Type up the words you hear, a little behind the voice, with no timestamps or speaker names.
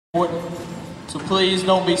important. So please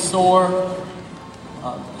don't be sore.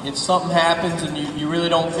 If something happens and you really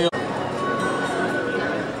don't feel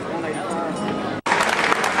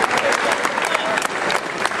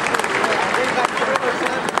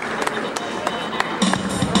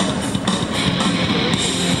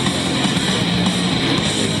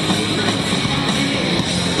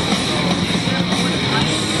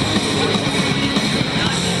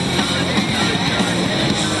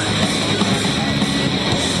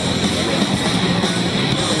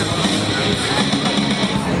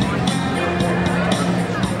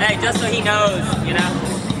just so he knows, you know,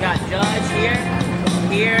 you got Judge here,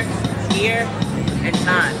 here, and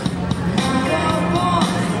time.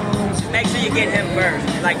 Just make sure you get him first,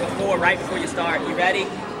 like right before you start. You ready?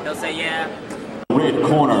 He'll say yeah. Red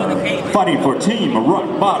corner, fighting for Team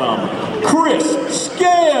Rock Bottom, Chris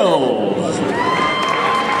Scales.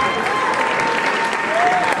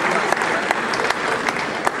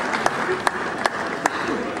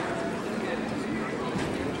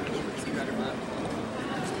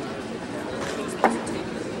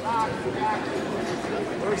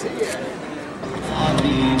 Where's he at?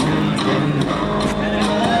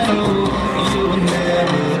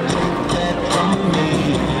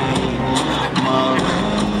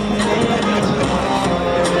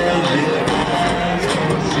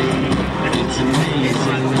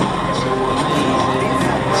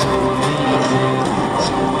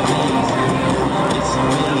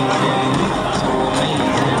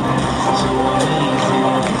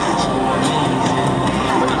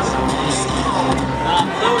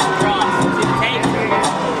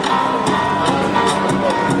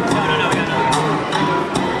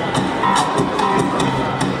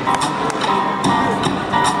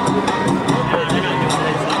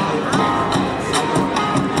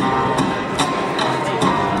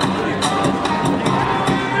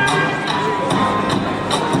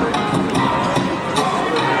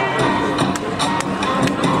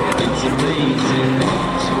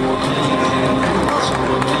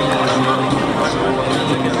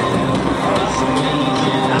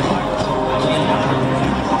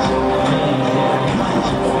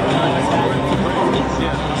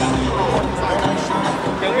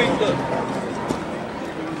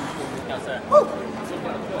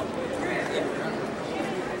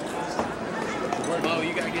 Oh,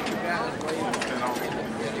 you gotta get your guys.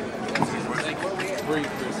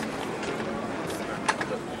 Breathe, Chris.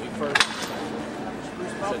 You first.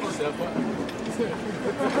 Set yourself up.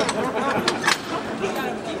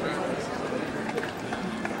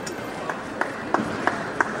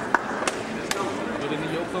 Get into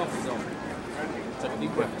your comfort zone. Take a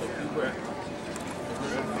deep breath. Take a deep breath.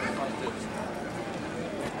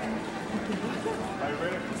 Are you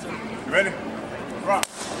ready? You ready? Rock.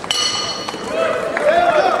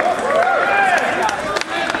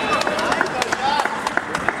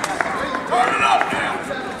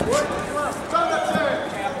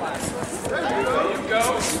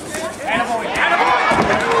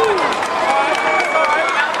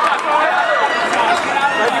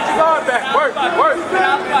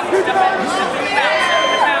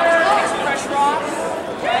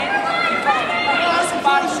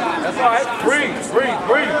 That's all right. Breathe.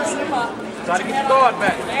 Try to get your guard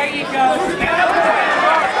back. There you go.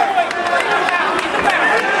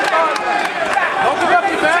 Don't give up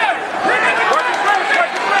your back. Work his wrist. Control his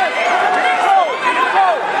wrist.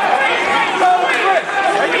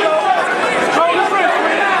 There you go.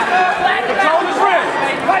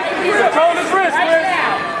 Control his wrist, Chris.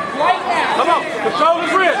 Come on. Control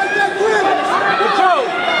his wrist. Control.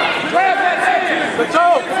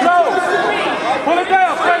 Pull it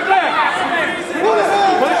down. Straight down. Pull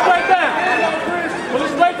it straight down. Pull it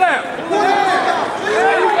straight down.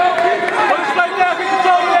 There you go. Pull it straight down. Get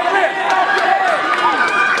control of that wrist.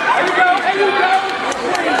 There you go.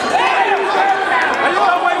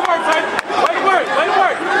 Way to work, Tyson. Way to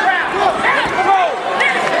work. Control.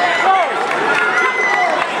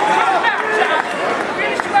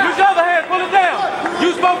 Use your other hand. Pull it down.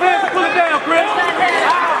 Use both hands to pull it down, Chris.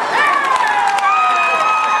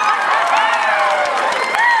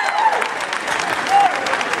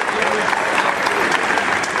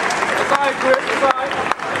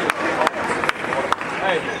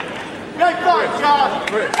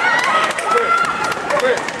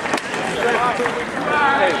 Chris.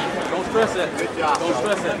 Hey, don't stress it. Good job. Don't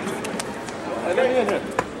stress it. Hey, let me in here.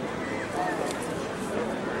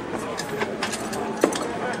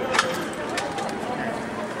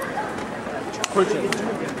 Push it.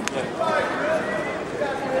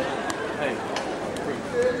 Hey.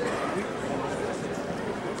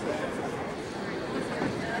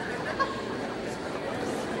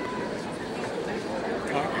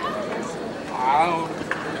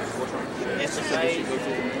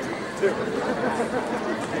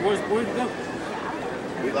 Where'd it go?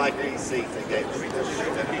 We like these seats. They gave us these.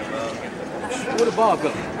 Where'd the ball go?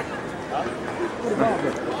 Where'd the ball go?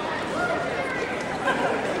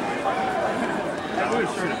 Where's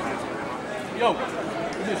your shirt? Yo,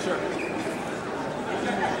 where's your shirt?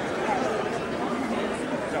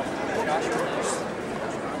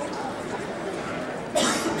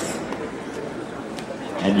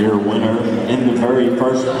 And your winner in the very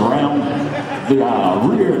first round, the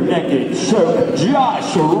rear naked choke,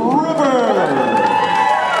 Josh Rivers.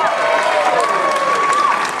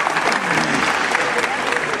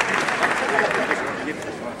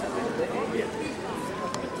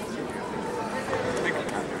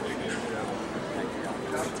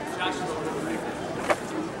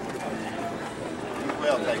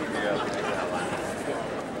 Well taken care of.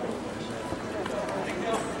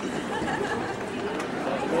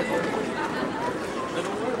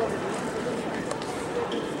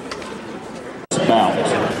 Bout.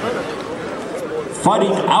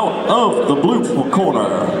 Fighting out of the blue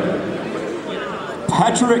corner,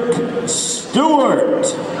 Patrick Stewart.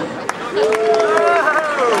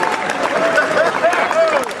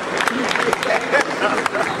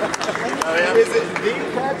 Is it the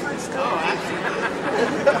Patrick Stewart?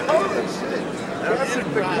 Holy shit. That's the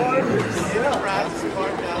Enterprise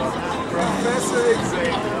carved outside. Professor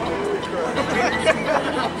Xavier.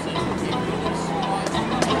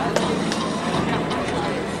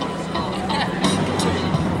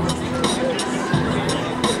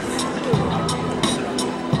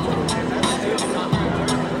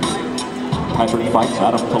 Patrick fights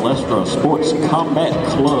out of Palestra Sports Combat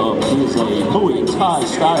Club. He is a Muay Thai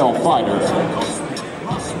style fighter.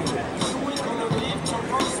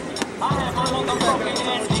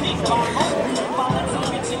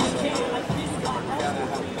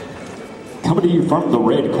 Coming to you from the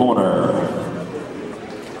red corner,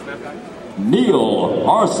 Neil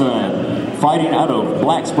Arson, fighting out of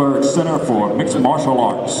Blacksburg Center for Mixed Martial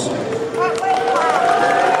Arts.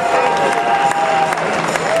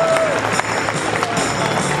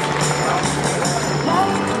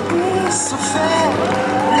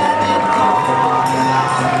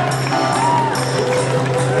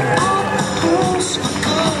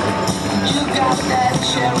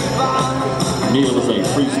 Neil is a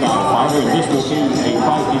freestyle fighter, and this will be a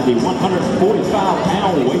fight in the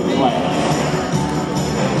 145-pound weight class.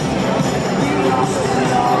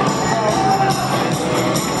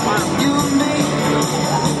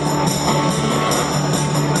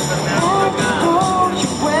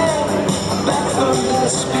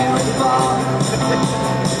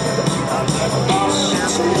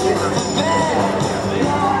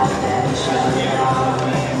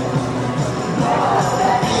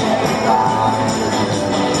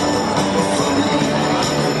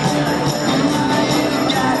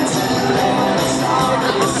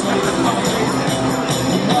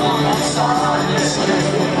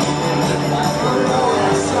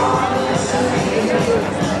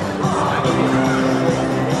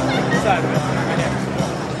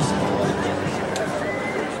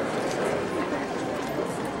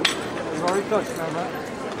 Already touched now, right?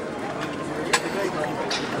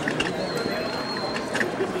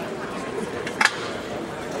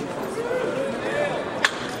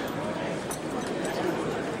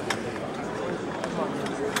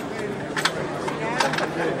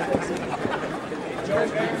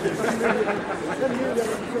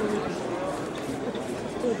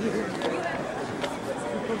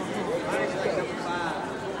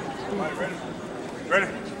 Ready?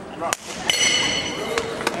 Drop.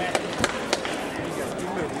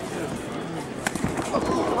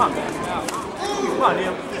 Come on,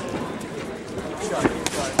 Neil.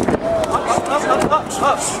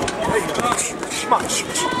 Up. There you go. Come on.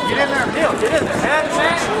 Get in there, Neil. Get in there, man.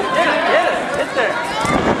 Get it. Hit there.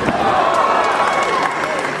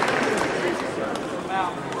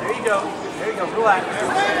 There you go. Relax.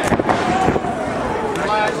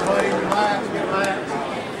 Relax, buddy. Relax.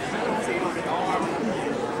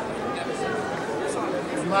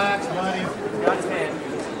 Relax, buddy. Got his hand.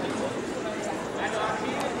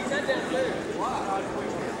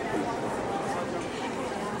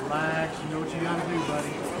 Relax. You know what you gotta do,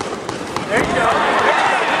 buddy. There you go.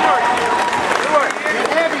 Good work. Get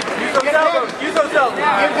heavy. Use those elbows.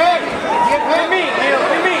 Get heavy. Get me, Neil.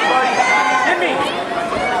 Get me, buddy. Get me.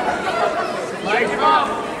 Like him up.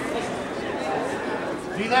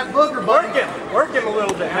 Be that booger, buddy. Work him a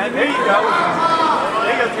little bit, man. There you go.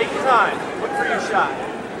 Take your time. Look for your shot.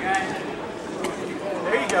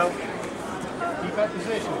 There you go. Keep that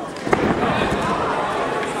position.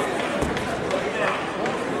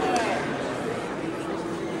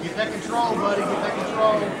 Get Get that control, buddy. Get that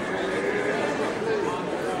control.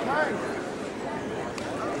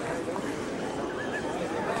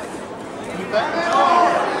 Keep that control.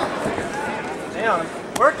 Damn,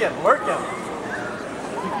 work him, work him.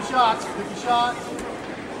 Pick your shots. Pick your shots.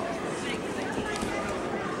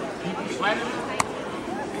 Keep your sweating.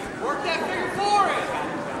 Work that figure forward.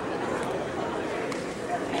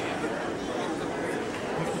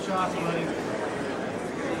 Pick your shots, buddy.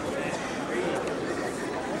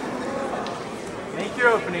 Make your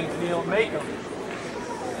openings, Neil. Make them.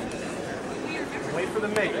 Wait for the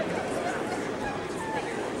make.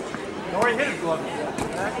 Don't worry, hit his glove.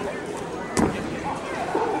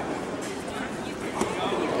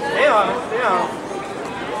 Stay on it, stay on it.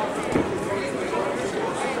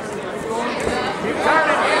 Keep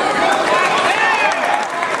turning.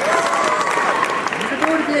 You can do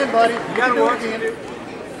it again, buddy. You gotta can do work. it again.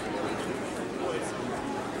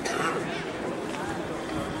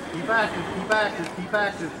 Keep active, keep active, keep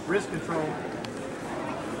active. Wrist control.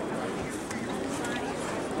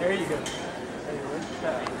 There you go. There you go.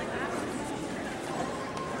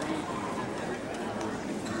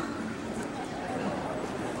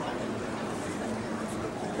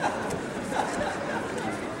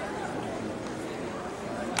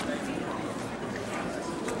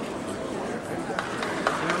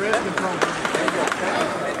 Wrist control.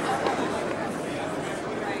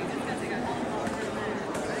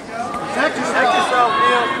 Protect yourself. Protect yourself,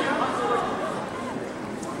 Neil.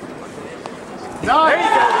 Nice. There you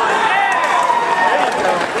go, buddy. There you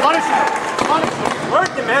go. Punish him. Punish him. Work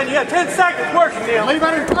it, man. You got 10 seconds. Work it, Neil. Leave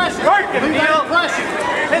under pressure. Work it, Leave Neil. under pressure.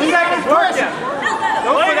 10 Leave seconds. under Work it. pressure.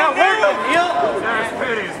 Don't put out work it, Neil. Nice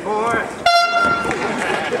pennies, boy.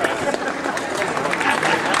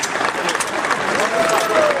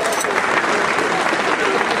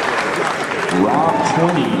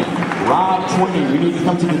 Rob 20, you need to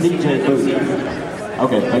come to the DJ booth.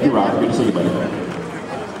 Okay, thank you, Rob. Good to see you, buddy.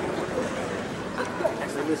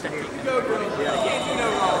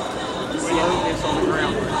 Slowness on the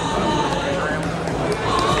ground.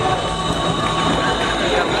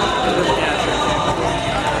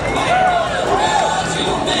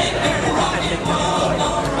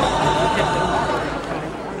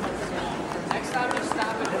 Next time, just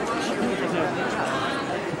stop it.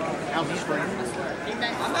 How's he spraying?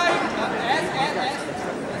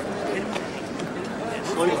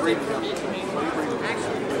 Slowly breathing. Slowly breathing.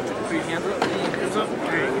 Put your hands up. Hands up.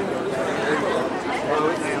 There you go. Slow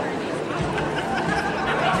it down.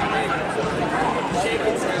 Shake it.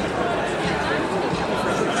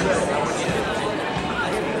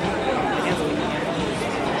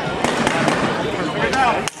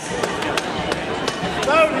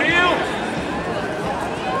 Go, Neil.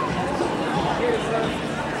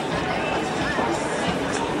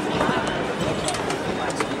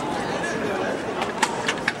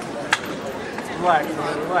 Relax,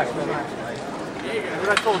 man. Relax, man. What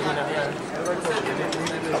I told you now, yeah. What I told you.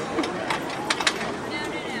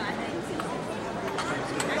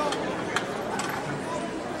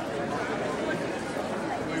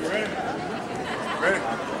 You ready? Ready?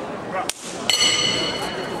 Rock.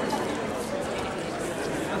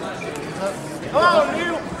 Oh,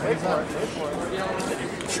 Neil! Wait for it. Wait for it.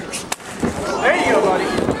 There you go, buddy.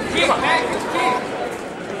 Kick back. Kick.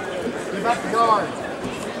 Get back to guard.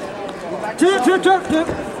 Tip.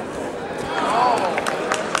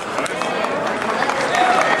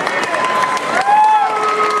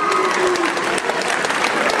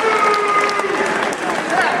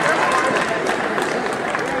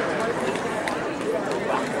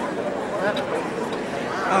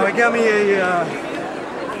 Oh, he got me a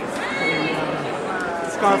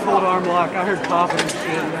scarf hold arm lock. I heard coughing and shit.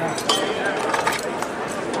 Yeah.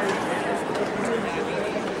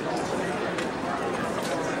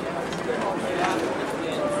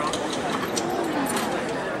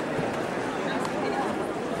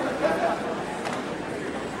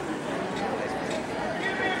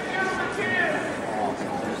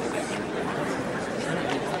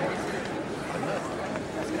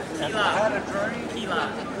 I had a dream.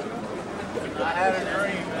 I had a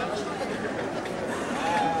dream.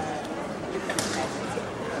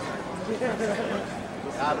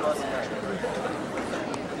 God bless America.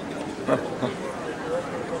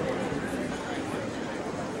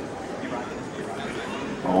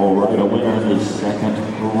 All right, a winner in the second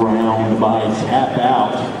round by tap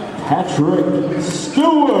out, Patrick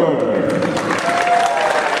Stewart.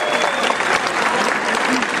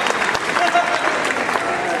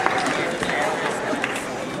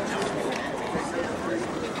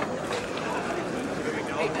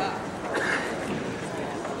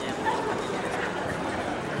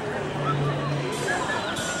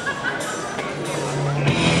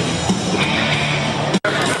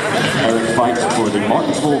 the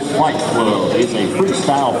Martinsville Fight Club. He's a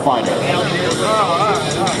freestyle fighter.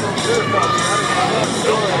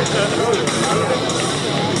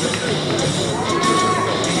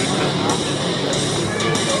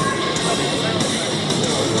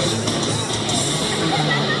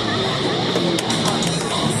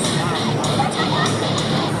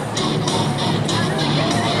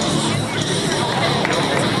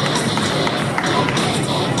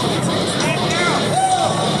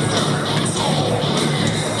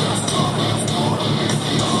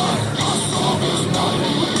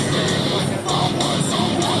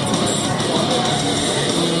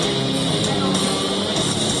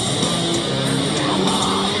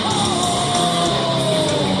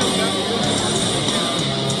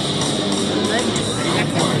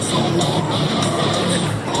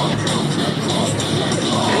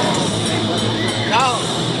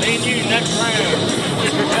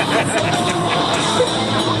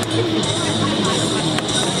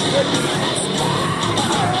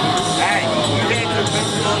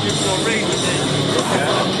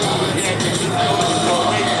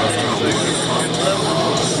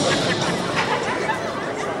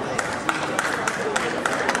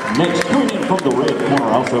 Next, coming in from the red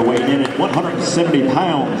corner, also weighing in at 170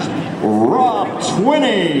 pounds, Rob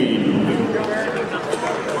Twinney.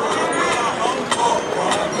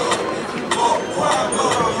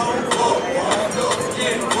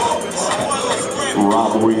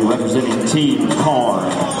 Rob will be representing Team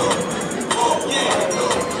Karn.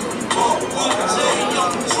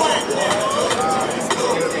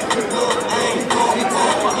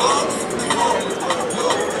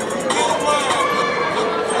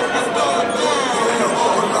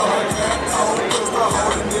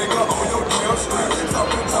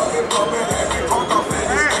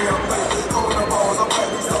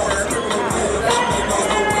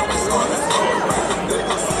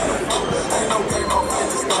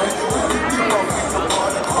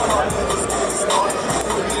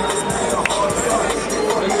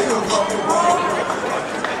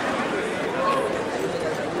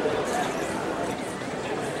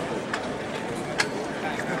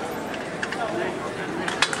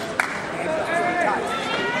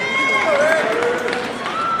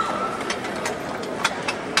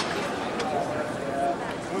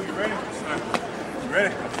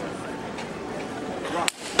 Ready?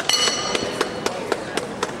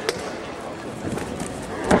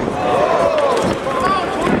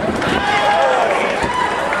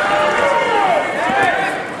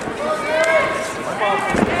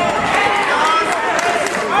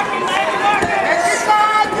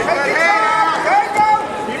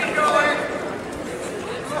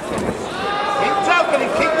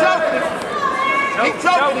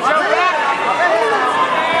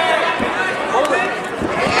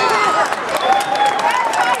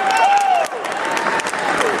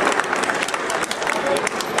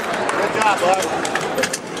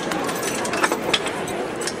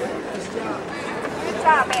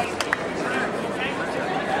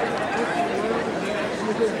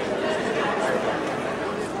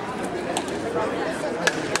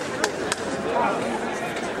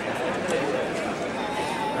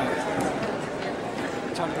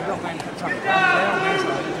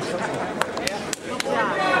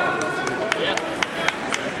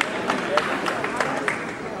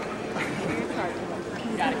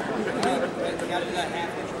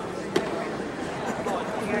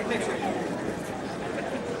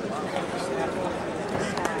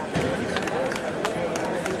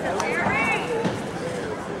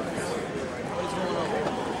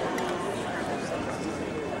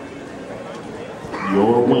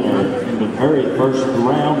 Your winner in the very first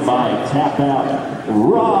round by tap out,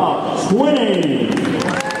 Rob Twinney.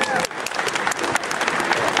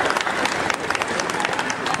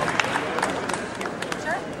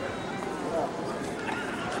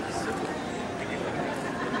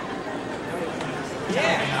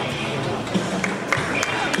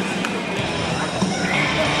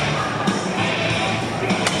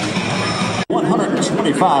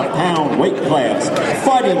 £125 weight class,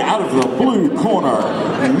 fighting out of the blue corner,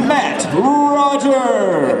 Matt Rogers.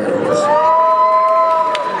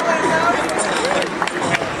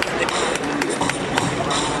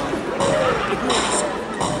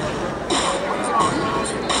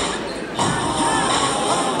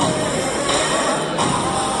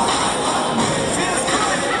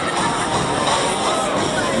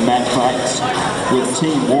 Matt fights with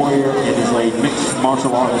Team Warrior and is a mixed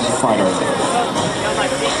martial arts fighter.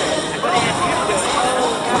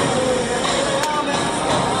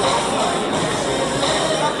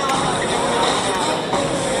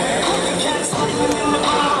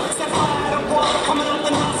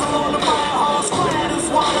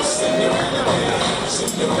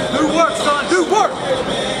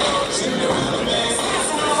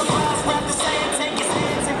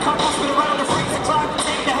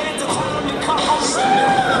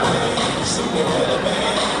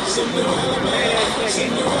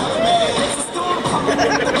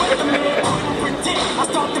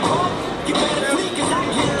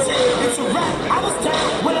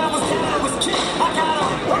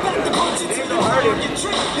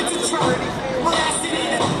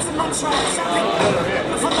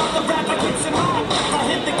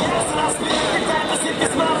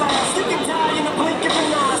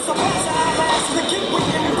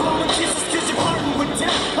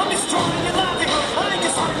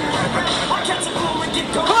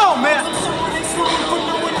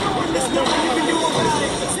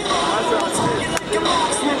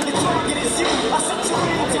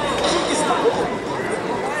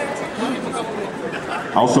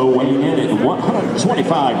 Also weighing in at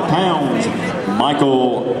 125 pounds,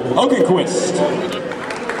 Michael Ogenquist.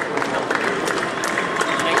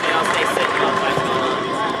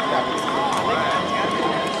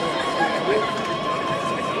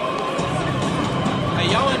 Hey,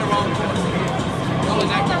 y'all in the wrong corner. Y'all in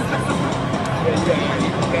that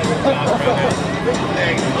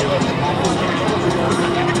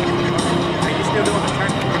Are you still doing the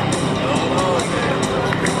turn?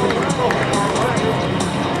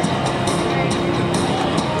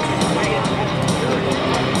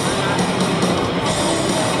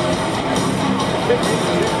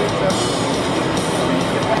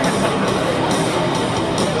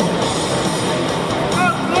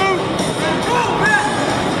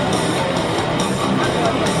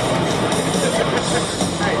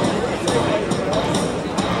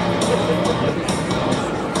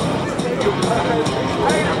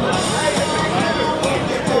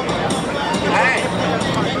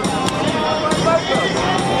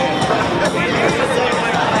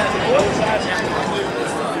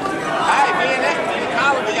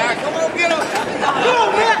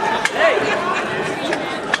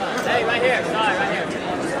 Hey, right here. Sorry, right here.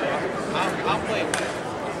 I'll play it.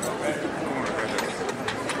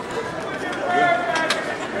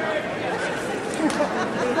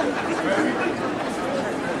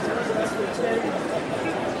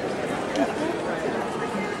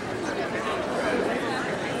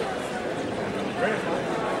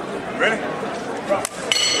 Ready?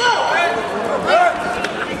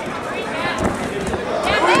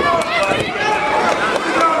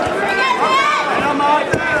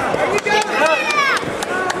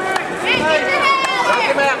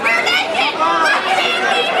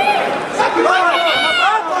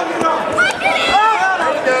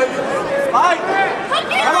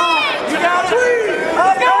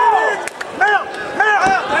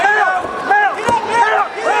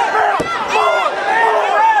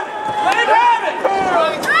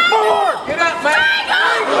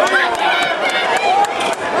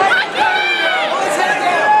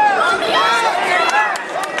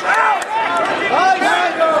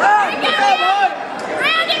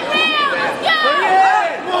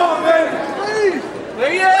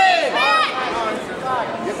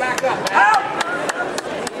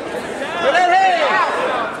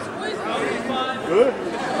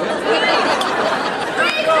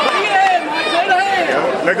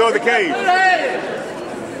 Let go of the cage.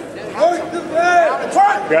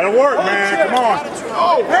 Gotta work, man. Come on.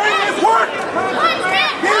 Oh, hey, it's work.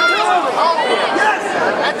 Yes.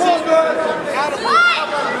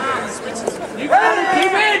 You got to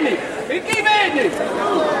keep hitting it. Keep hitting it.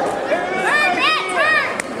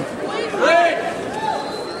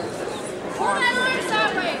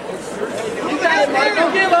 You got it, Mike.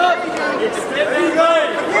 Don't give up. There you go.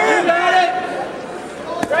 You got it.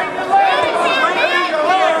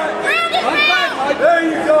 There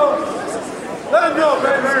you go. Let him go,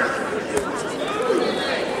 baby.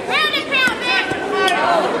 Round and pound, man.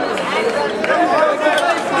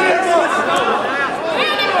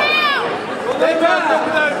 They back up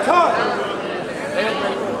with that cut.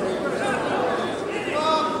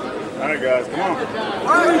 All right, guys, come on.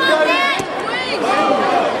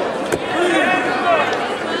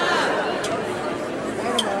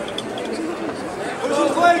 Push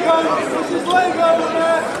his leg over. Push his leg over,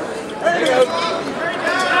 man. There you go.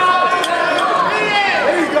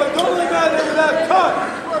 There you go. Don't leave out there with that cut.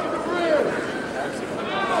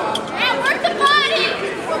 Now work the body.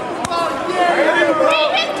 There you go.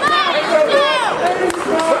 Read his body.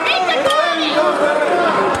 Read the body.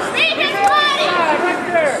 Read his body.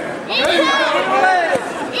 Eat it up.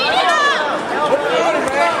 Eat it up.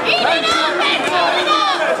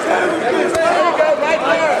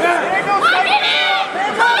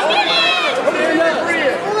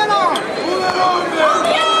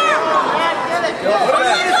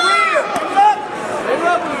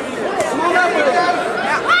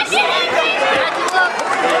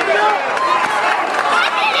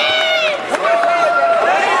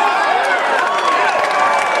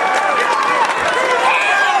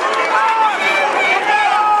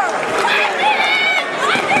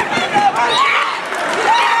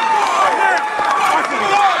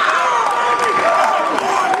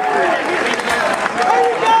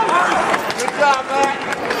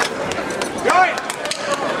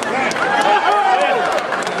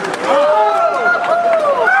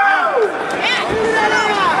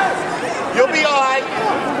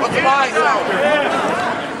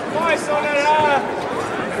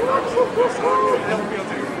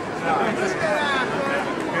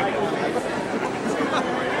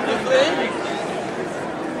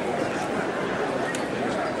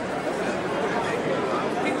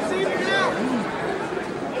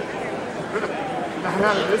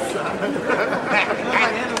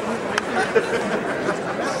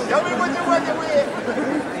 Tell me what you're working with.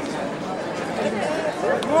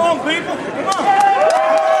 Come on, people. Come on.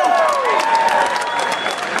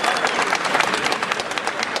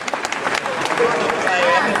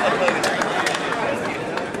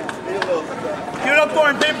 Get up for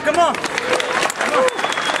him, people. Come on.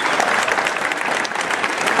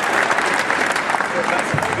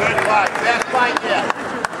 Good fight. Best fight yet.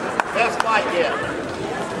 Best fight yet.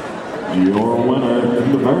 Your winner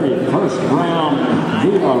in the very first round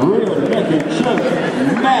via rear naked choke,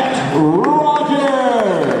 Matt Rogers.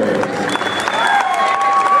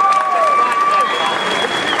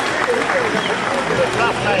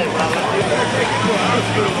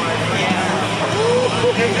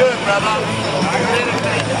 You're good, brother.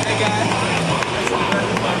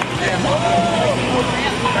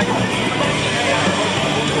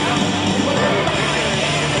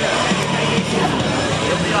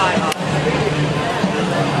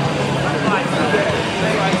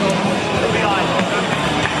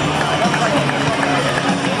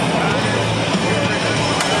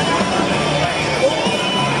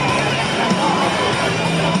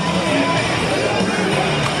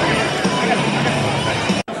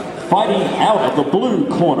 Fighting out of the blue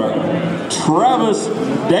corner, Travis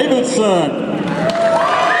Davidson.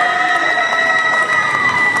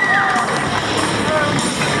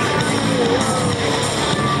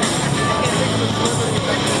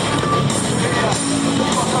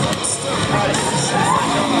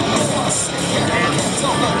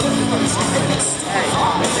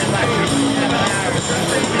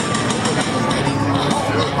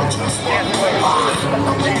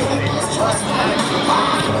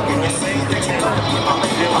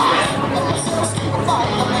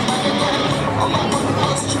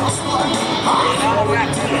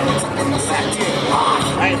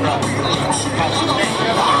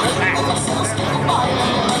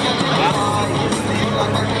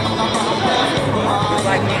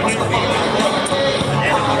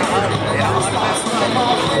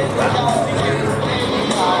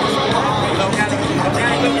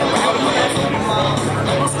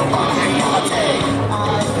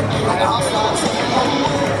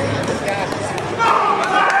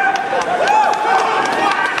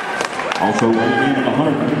 Also weighing in at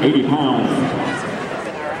 180 pounds,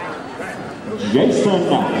 Jason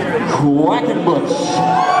Quackenbush.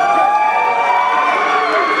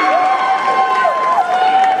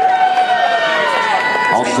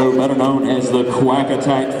 Also better known as the Quack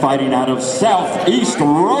Attack, fighting out of Southeast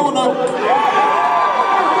Roanoke.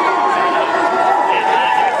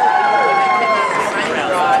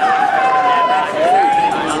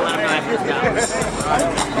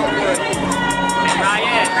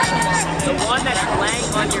 The one that's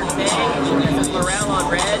laying on your thing, this is Morel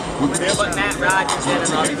on red, is what Matt Rogers did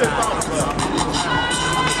in Robbie's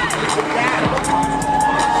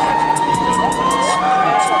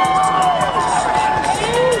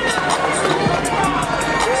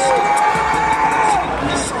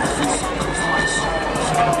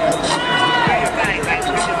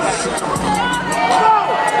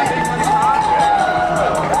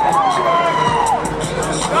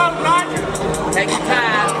Take your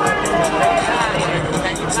time.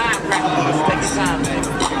 Take your time, practice. Take your time, baby.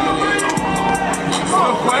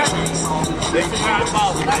 This is your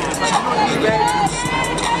ball, baby.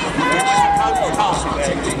 Coach talking,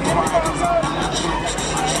 baby. Yeah,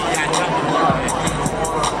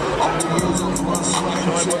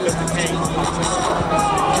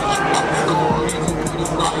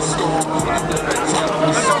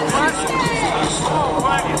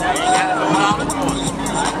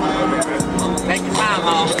 take your time,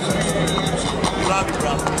 Hall. Love you,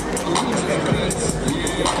 brother.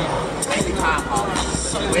 Take your time, Hall.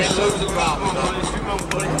 We ain't losing the problem, brother. Let's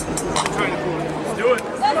do it.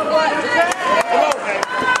 Come on, baby.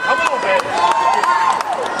 Come on, baby.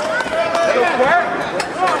 It'll work.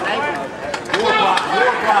 War block.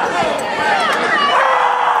 War block.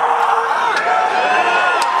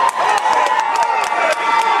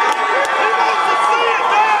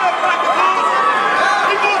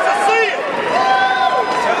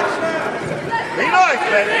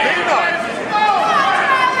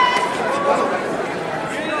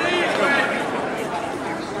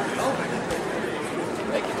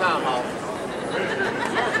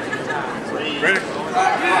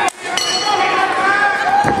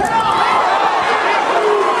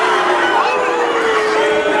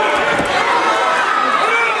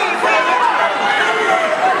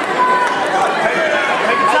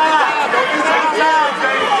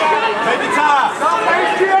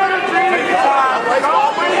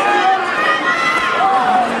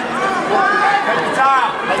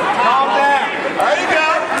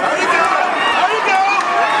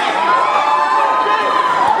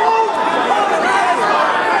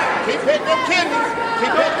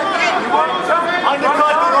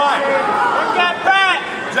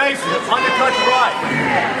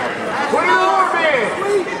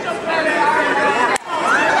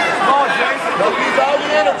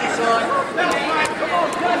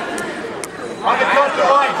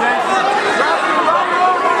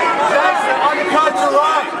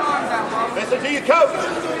 you, coach.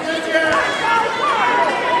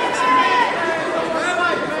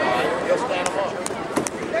 You'll stand them up.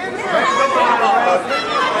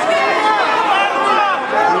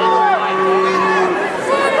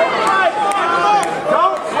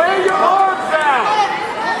 Don't swing your arms down.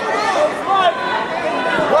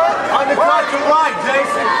 Undercut to right,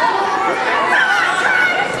 Jason.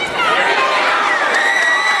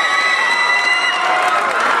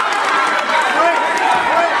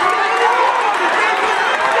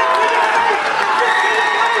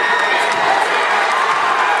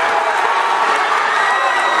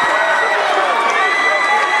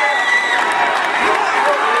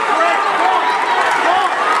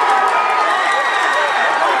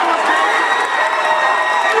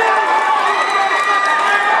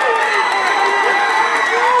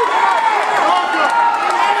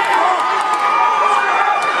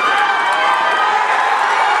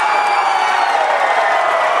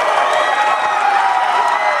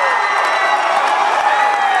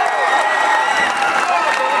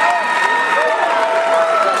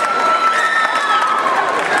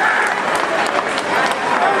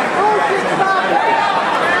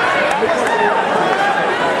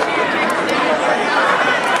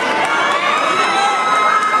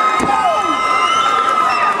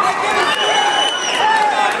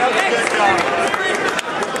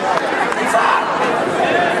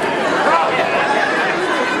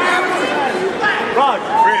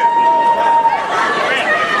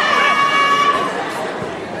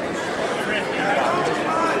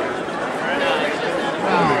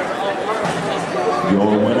 Your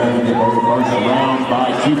winner in the very first round by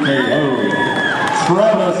TKO,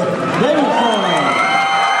 Travis Davidson.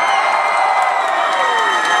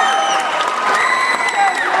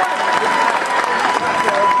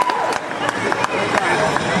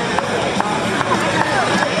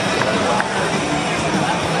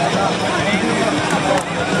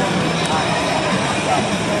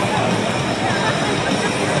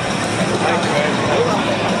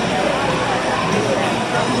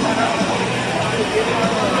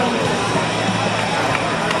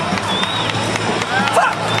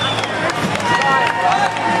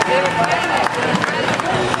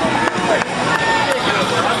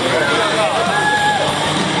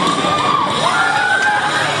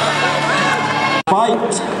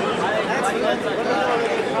 Fight.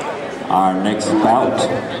 Our next bout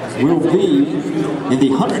will be in the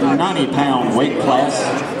 190-pound weight class.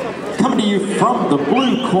 Coming to you from the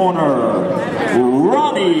blue corner,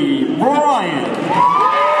 Ronnie Bryant.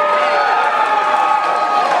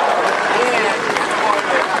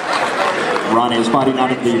 Ronnie is fighting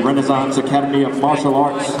out of the Renaissance Academy of Martial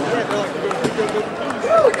Arts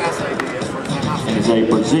and is a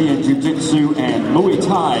Brazilian Jiu-Jitsu and Muay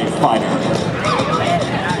Thai fighter.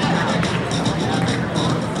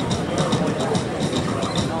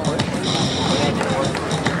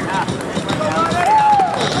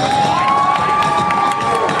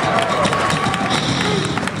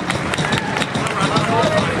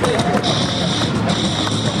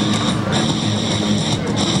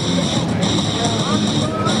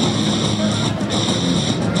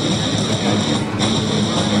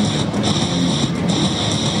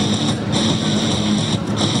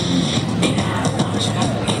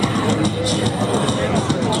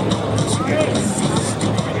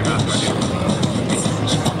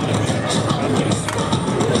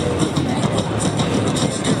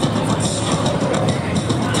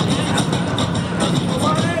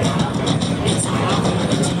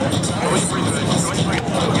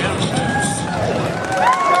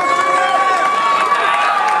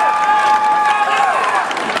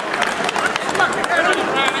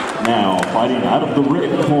 Now fighting out of the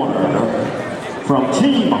red corner from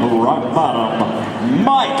Team Rock Bottom,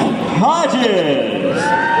 Mike Hodges.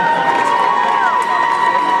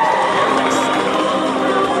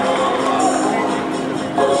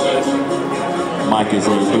 Mike is a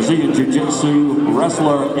Brazilian Jiu-Jitsu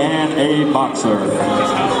wrestler and a boxer.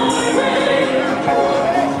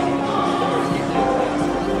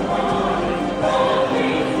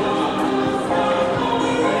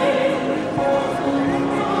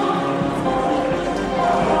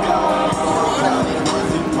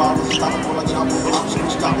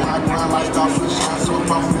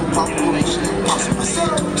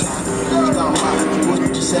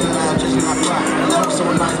 Stay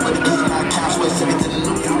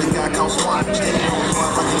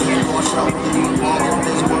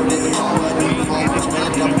on, like a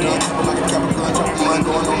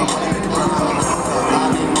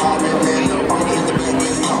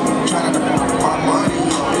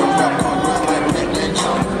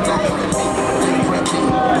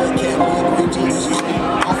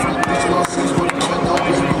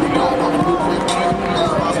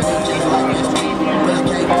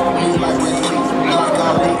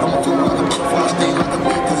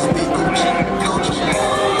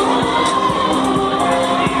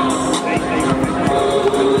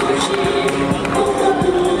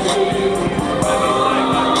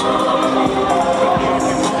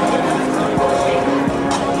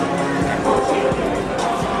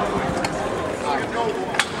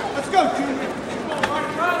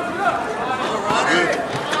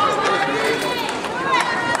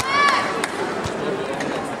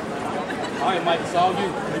Mike. It's all you.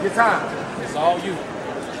 Take your time. It's all you.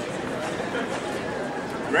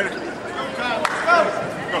 Ready? Go.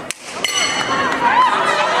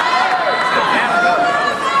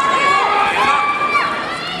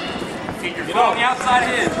 Get on the outside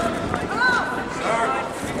hinge.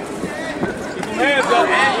 Keep them hands up.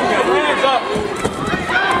 Keep them hands up.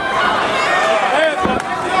 Hands up.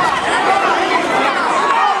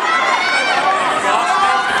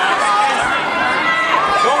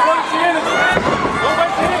 Don't waste your energy. Don't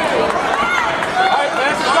waste your energy. All right,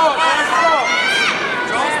 pass the ball. Pass the ball.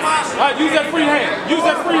 All right, use that free hand. Use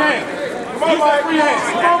that free hand. Use that free hand.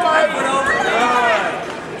 Come on, Mike.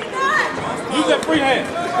 Use that free hand.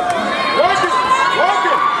 Work it. Work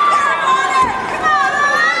it.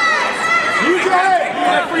 Use your hand.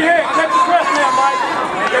 Use that free hand. Catch your breath now, Mike.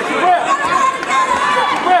 Catch your breath.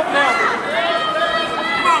 Catch your breath now.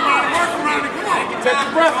 Come on, Ronnie. Work around it. Come on. Catch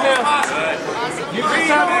your breath now. Use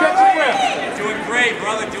this time to catch your breath. Doing great,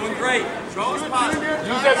 brother. Doing great. Control the spot.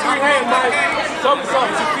 Use that free hand, Mike. Show me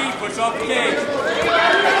something. Push your feet. Push off the cage.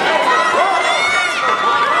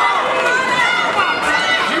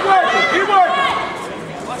 Keep working. Keep working.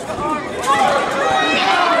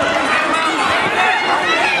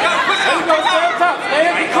 There you go. Stay on top. Stay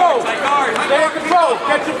in control. Stay in control.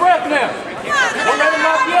 Catch your breath now. Don't let him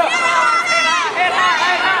knock you up.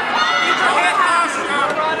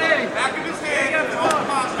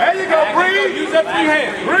 There you go. Breathe. Use that free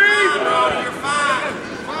hand. Breathe.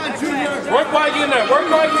 Work while you're in there. Work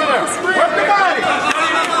while you're in there. Work the body.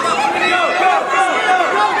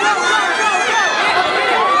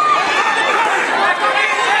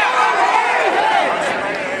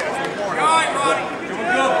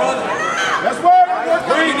 Let's work.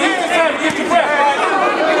 Breathe. Use this time to get your breath.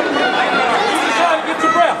 Use this time to get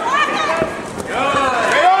your breath.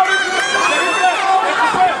 Stay on it. Get your breath. Get your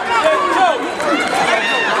breath. Stay in control.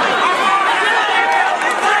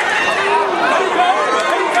 There you go.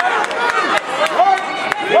 There you go.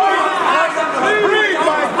 Work. Breathe,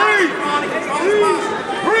 Mike. Breathe.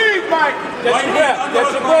 Breathe, Mike. Get your breath. Get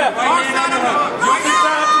your breath. Use this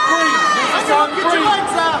time to breathe. Use this time to breathe.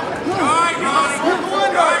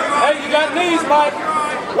 Hey, you got knees, Mike.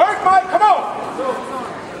 Work, Mike. Come on.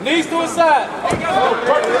 Knees to his side. Work.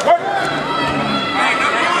 Work. Stay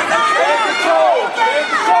in control. Stay in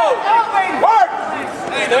control. Work.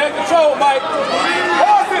 Stay in control, Mike.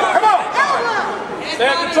 Pause it. Come on. Stay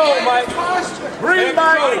in control, Mike. Breathe,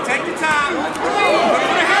 Mike. Take your time.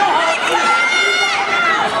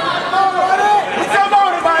 Put some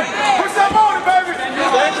on it, Mike. Put some on it, baby.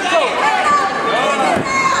 Stay in control.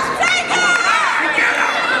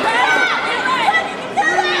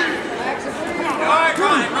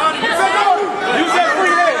 Use that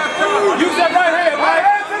free hand. Use that right hand, Mike.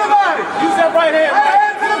 Hands to the body. Use that right hand, Mike.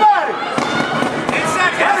 Hands to the body. 10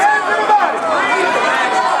 seconds. Hands to the body.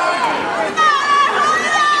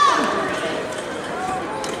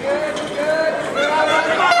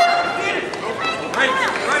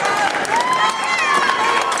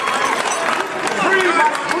 Breathe,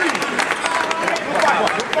 Mike. Breathe.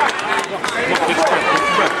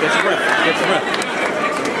 Get your breath. Get your breath.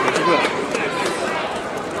 Get your breath.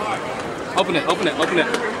 Open it. Open it. Open it.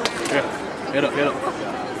 Yeah. Head up. Head up.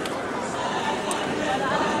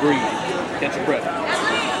 Breathe. Catch your breath.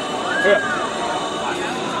 Yeah.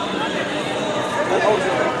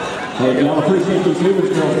 Hey, y'all appreciate these Hoovers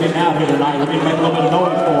girls getting out here tonight. We need to make a little bit of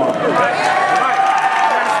noise for them.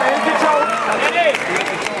 Stay in control.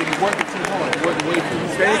 You're working too hard. You're working way too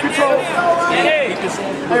hard. Stay in control.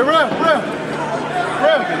 Hey, ref. We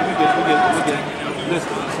good.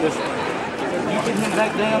 Listen. You get him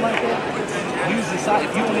back down like that, use the side.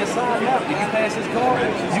 If you on his side now, if you pass his guard,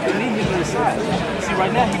 you can leave him to the side. See, right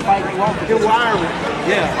now, he fighting you off. You're wiring.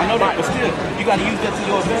 Yeah, I know that, but still, you got to use that to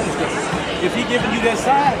your advantage. Though. If he giving you that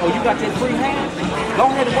side, or you got that free hand, go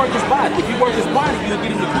ahead and work his body. If you work his body, you'll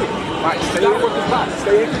get him to quit. Right, You got to work his body.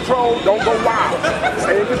 Stay in control. Don't go wild.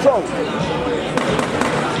 Stay in control.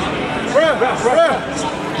 Ref.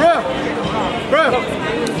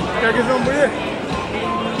 Gotta get something here.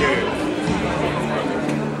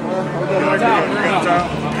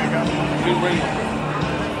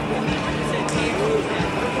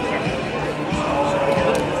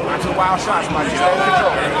 Watch your wild shots, Mike. Stay in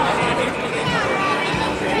control.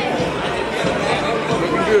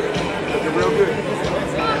 Looking good. Looking real good.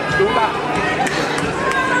 Do it out.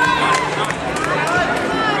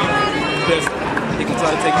 He can try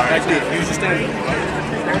to take you back there. Use your standing.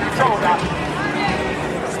 Stay in control, Doc.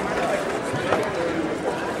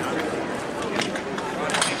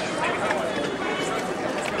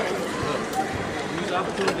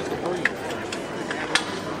 Opportunities to breathe.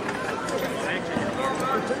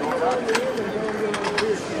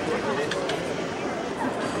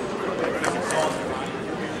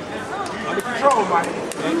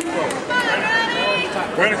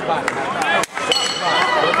 Ready? Hands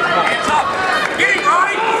up. Get him,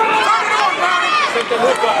 Ronnie. Turn it on, Ronnie. Take the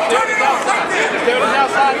hook up. Turn it on like this. Stay on the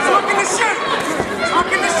outside. Tuck in the shirt.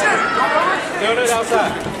 Tuck in the shirt. Stay on the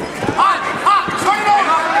outside. Hot, hot. Turn it on.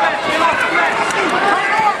 Turn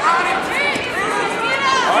it on, Ronnie.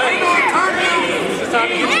 All right. Turn it on. This is time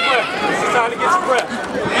to get your breath. This is time to get your breath.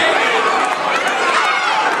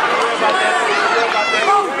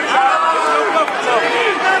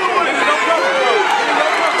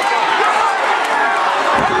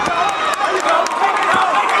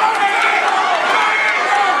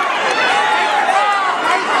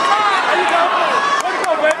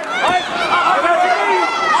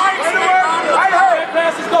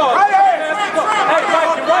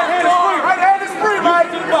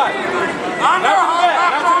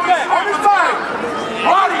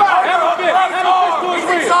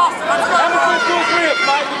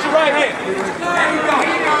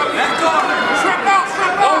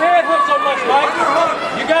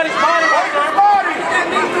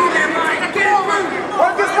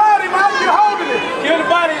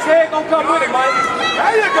 Come with it, Mike.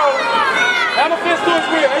 There you go. Have a fist to his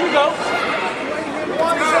rear. There you go.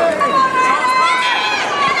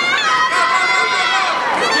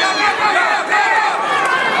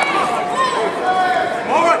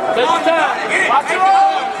 Take your time. Watch it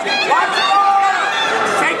roll. Watch it roll.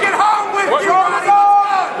 Take it home with you.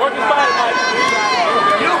 Work his body, Mike.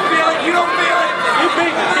 You don't feel it. You don't feel it. He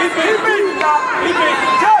beat it. He beat it. He beat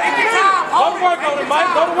it. Take your time. Go to work on it,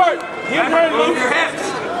 Mike. Go to work. He'll turn loose. Your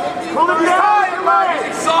hips. He's tired, Mike.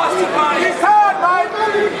 Exhausted, Mike. He's tired, Mike.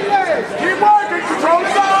 Keep working. Control the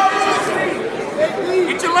size.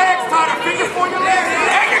 Get your legs tighter. Finger for your legs.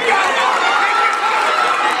 There you go.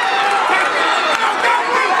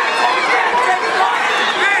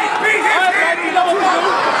 You know what to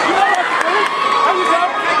do. You know what to do. There you go.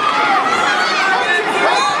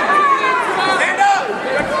 Stand up.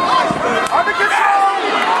 Under control.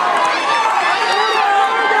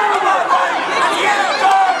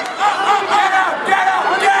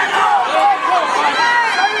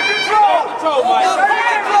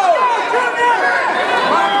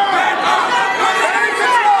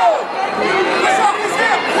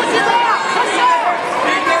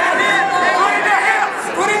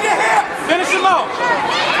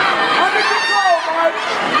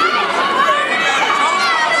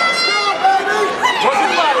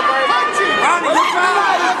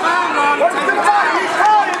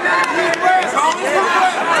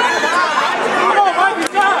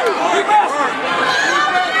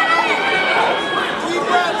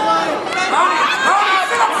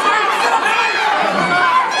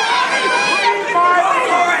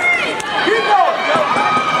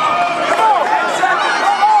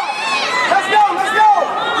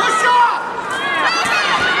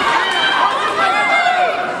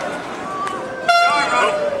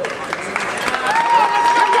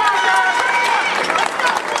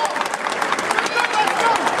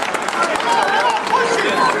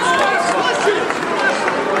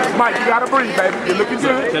 Mike, you gotta breathe, baby. You're looking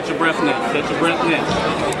good. Catch your breath now. Catch your breath now.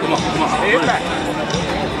 Come on, come on. Head back.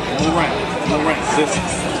 One round. One round. Listen.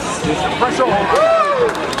 Pressure on.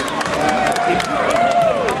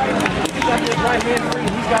 He's got his right hand free.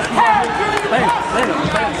 He's got his right hand. Bam, bam,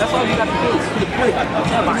 bam. That's all you got to do. Put it quick.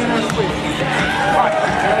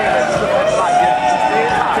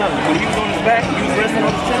 When he was on his back, he was resting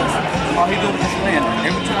on his chest. All he doing is just land.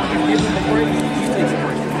 Every time he gives him a break, he takes a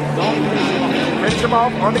break. Finish him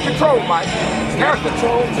off under control, Mike.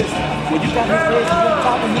 Control, just when you got his legs on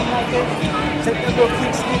top of him like that, take that little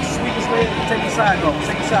quick stick, sweep his leg, and take the side off.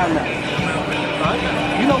 Take the side left. Right?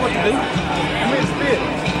 You know what to do. You mean spit.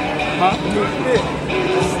 Huh? You mean spit.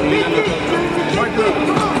 Right there.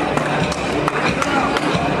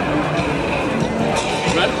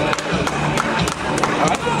 Ready? All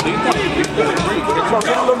right. Do you think? Come on,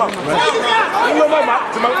 get a little more. Get a little more, Mike.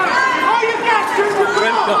 Come on. All you got, Junior.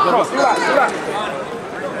 Ready? Go, Come go, on, go. do that, do that.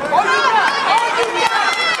 All you got. All you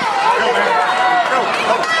got. All you got.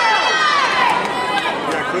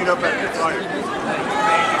 You gotta clean up that fire.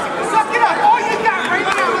 Suck it up. All you got right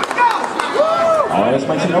now. Let's go. All right, let's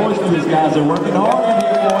make some noise for these guys. They're working hard in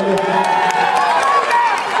here for you.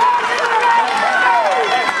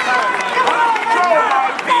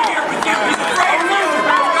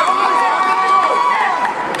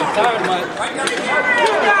 Tired, Mike.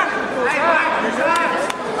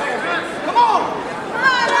 Come on.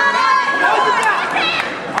 All you got.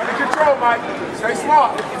 Under control, Mike. Stay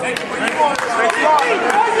smart. Stay smart.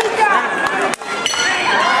 All you got.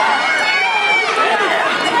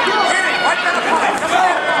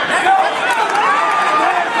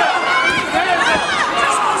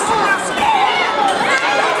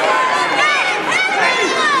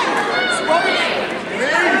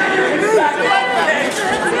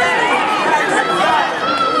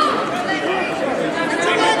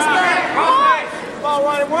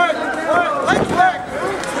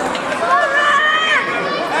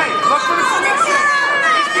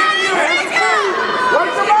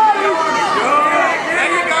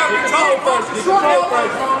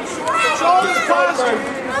 baby.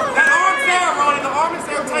 That arm's there, Ronnie. The arm is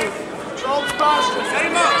there. Take it. Control his posture. Set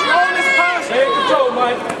him up. Control his posture. Stay in control,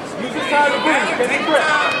 Mike. Use this time to breathe. Catch your breath.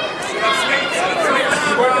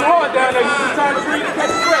 You're working hard down there. Use this time to breathe and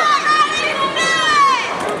catch your breath.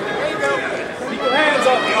 There you go. Keep your hands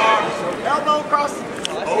up. Elbow across.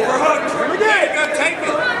 Overhook. There you go. Take it.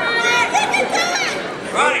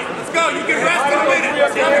 Ronnie, let's go. You can rest in a minute.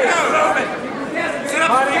 Let's go. Sit up.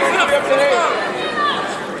 Let's go.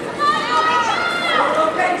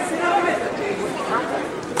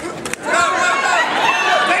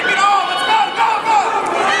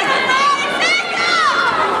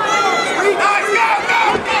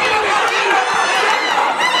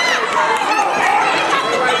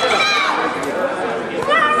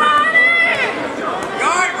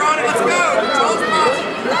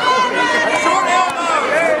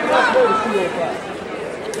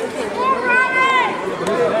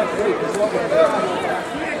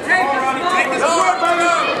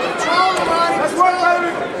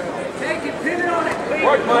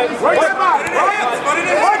 Work, Mike. Work him out.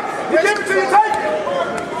 Work. You give it to you. Take it.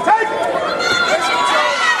 Take it.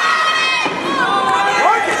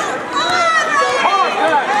 Work it. Hard,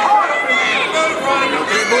 guys. Hard.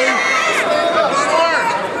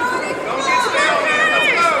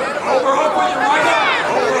 Overhook with your right eye.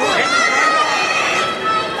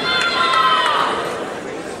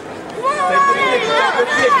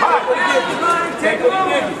 Take what he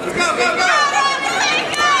gives you. Go, go, go.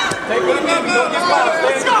 Take what he gives you. Don't get caught. Stay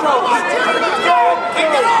in control.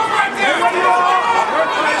 Take it off right there. Stay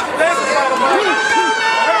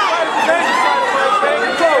in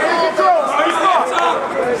control. Stay smart.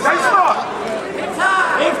 Stay smart. It's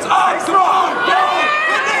up. Stay smart. Go.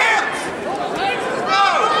 Get the hips. Go.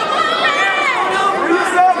 Bring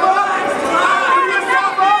yourself up. Bring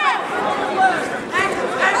yourself up.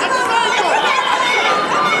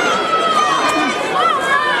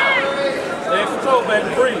 Stay in control, baby.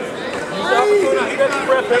 Breathe. Use the opportunity to get your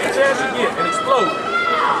breath every chance you get and explode.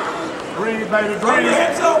 Breathe, baby. Bring Breathe. your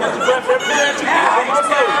hips over. Get your breath every chance you get and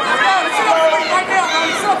explode. Right now,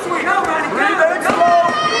 Ronnie. Subsweet. Go, Ronnie. Breathe and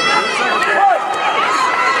explode. Work.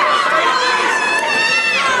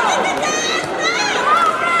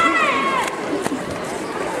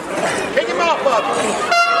 Pick him up, bub.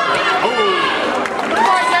 Good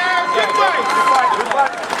fight, Darren. Good fight. Good fight. Good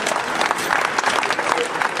fight.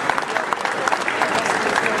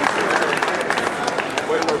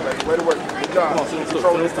 Way to work, baby. Way to work. Good job. Come on, sit on the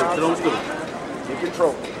Control stool. this time. Sit on the stool. Get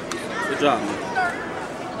control. Good job, man.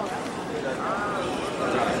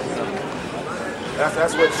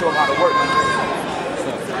 That's what show them how to work.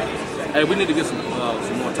 Hey, we need to get some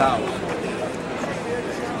more towels.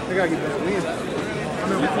 They gotta get better wins.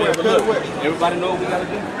 Yeah, but look, everybody know what we gotta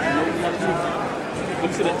do. You know what we gotta do. Let me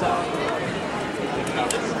see that towel.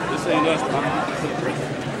 This ain't us,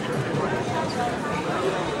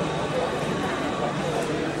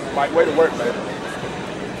 Mike, way to work, baby.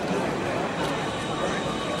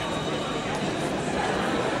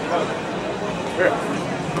 Here.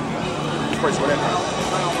 First for that towel.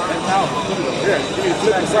 That towel. Yeah, you need to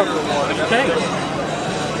flip this up a little more. You can't.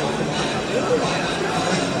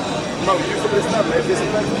 No, use some of this stuff, man.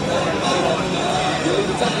 Disinfect it. You need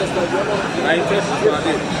to touch that stuff. I ain't touching it, so I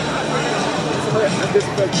did. Some of that. Let's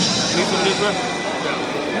disinfect it. Need some of this, man?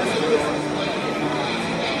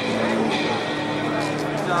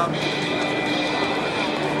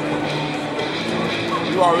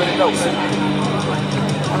 You already know, man.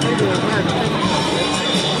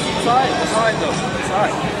 It's alright. It's alright, though. It's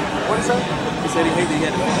alright. What is that? He said he hated he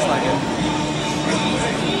had to finish like that.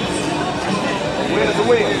 Win is a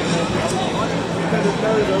win.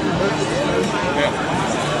 Yeah.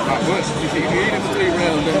 Not much. You can eat it for 3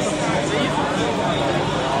 rounds, man.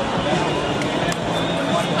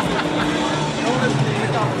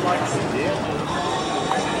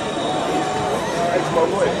 Come on.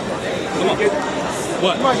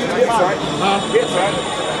 What? Come on, you hits, right? Hits, right?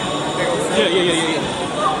 Yeah.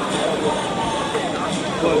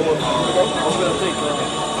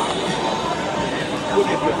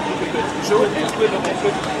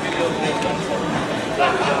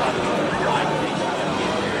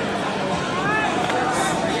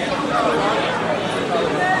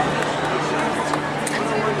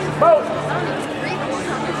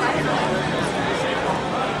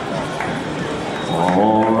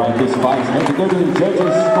 All right, this fight's going to go to the judges'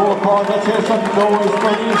 scorecard. Let's hear some noise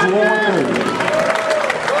for these Warriors.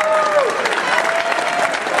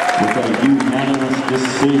 With a unanimous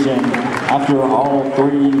decision, after all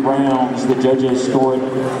 3 rounds, the judges scored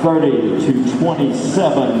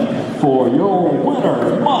 30-27 for your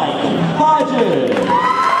winner, Mike Hodges.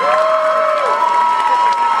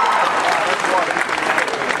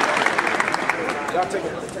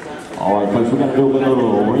 All right, folks, we're going to do a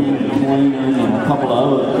little ring cleaning and a couple of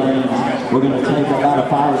other things. We're going to take about a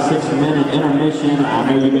 5 or 6 minute intermission. I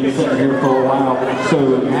know you've been sitting here for a while,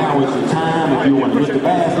 so now is your time. If you want to hit the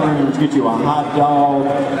bathrooms, get you a hot dog,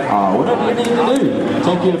 whatever you need to do.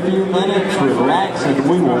 Take you a few minutes, relax, and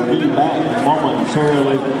we will be back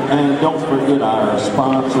momentarily. And don't forget our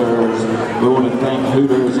sponsors. We want to thank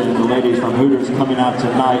Hooters and the ladies from Hooters coming out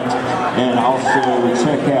tonight. And also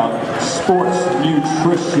check out Sports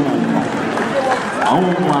Nutrition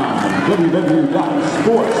Online,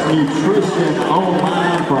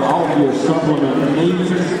 www.sportsnutritiononline for all of your supplement needs.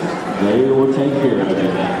 They will take care of it.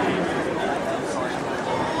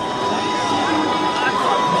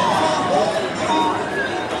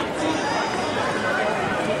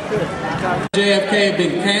 JFK had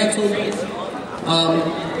been canceled. I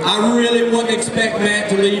really wouldn't expect Matt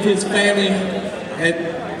to leave his family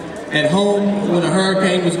at home when a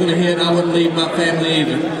hurricane was going to hit. I wouldn't leave my family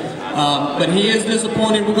either. But he is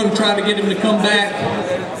disappointed. We're going to try to get him to come back,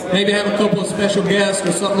 maybe have a couple of special guests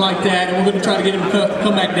or something like that, and we're going to try to get him to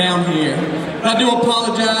come back down here. And I do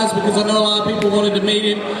apologize because I know a lot of people wanted to meet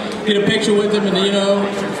him, get a picture with him, and you know,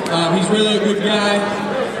 he's really a good guy.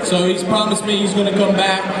 So he's promised me he's going to come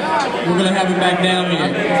back. We're going to have him back down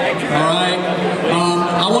here. All right.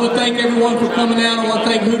 I want to thank everyone for coming out. I want to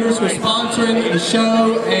thank Hooters for sponsoring the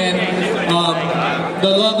show and the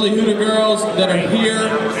lovely Hooter girls that are here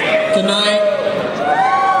tonight.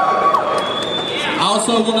 I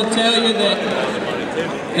also want to tell you that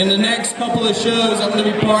in the next couple of shows, I'm going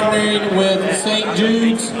to be partnering with St.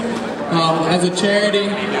 Jude's as a charity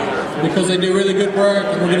because they do really good work,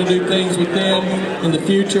 and we're going to do things with them in the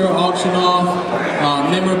future, auction off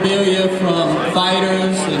memorabilia from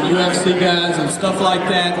fighters and UFC guys and stuff like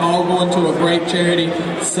that, all going to a great charity,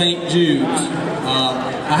 St. Jude's.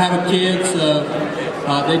 I have a kid, so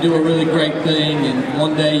they do a really great thing, and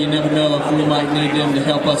one day you never know if we might need them to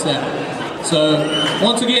help us out. So,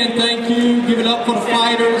 once again, thank you. Give it up for the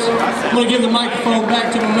fighters. I'm going to give the microphone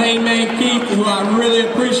back to my main man, Keith, who I really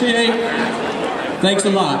appreciate. Thanks a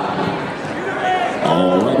lot.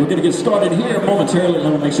 All right, we're going to get started here momentarily.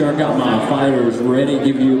 Let me make sure I got my fighters ready.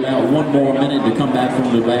 Give you about 1 more minute to come back from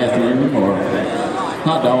the bathroom or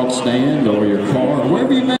hot dog stand or your car,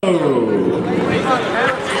 wherever you may go.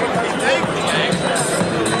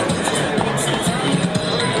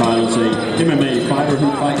 Let's see, MMA fighter who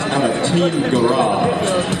fights out of Team Garage. When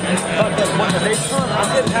they turn, I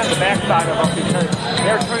didn't have the backside of them because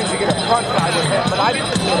they're trying to get a front side of it, but I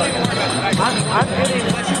didn't do it.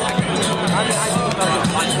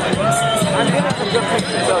 I'm getting some good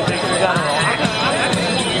pictures of it in general.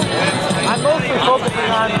 I'm mostly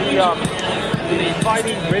focusing on the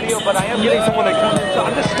fighting video, but I am getting someone to come in, so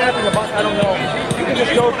I'm just snapping a bunch. I don't know. You can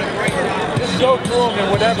just go through them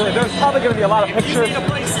and whatever. There's probably going to be a lot of pictures.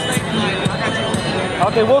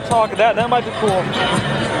 Okay, we'll talk. That might be cool.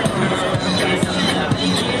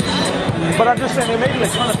 But I'm just saying, there may be a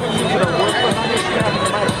ton of pictures that are worthless. I'm just snapping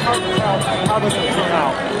them. It's hard to tell how they're going to turn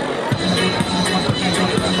out.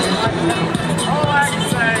 All I can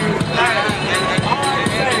say is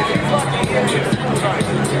these fucking idiots.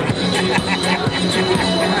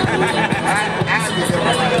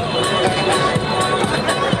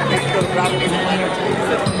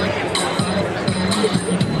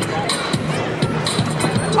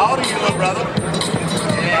 How old are you, little brother?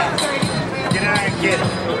 Yeah. Get out and get it.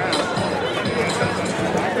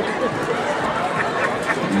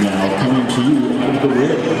 Now coming to you out of the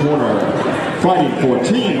red corner, fighting for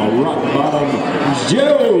Team Rock Bottom,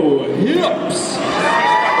 Joe Hips.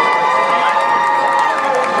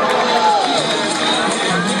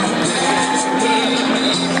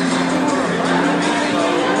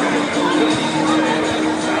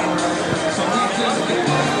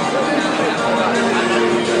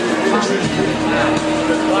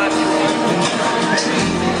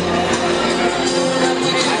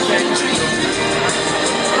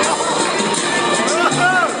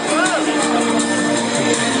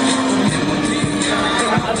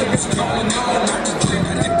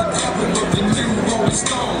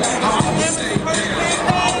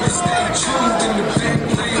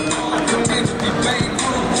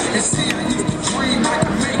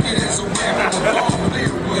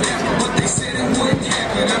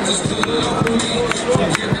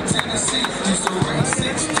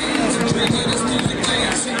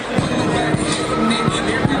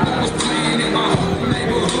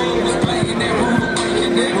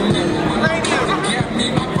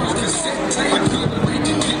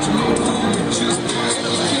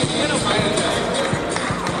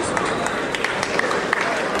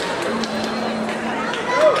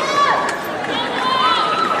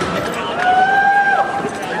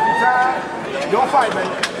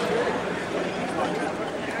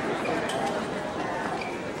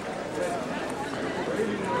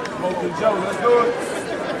 Smoking Joe, let's do it.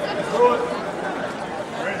 Let's do it.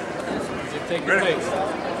 Just take your pace.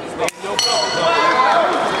 Stay in your comfort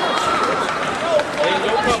zone. Stay in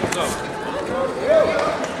your comfort zone.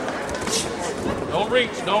 Don't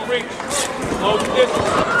reach, don't reach. Close the distance.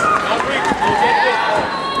 Don't reach, close that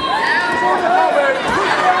distance.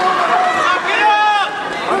 Lock it up!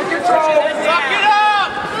 Under control. Lock it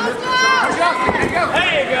up!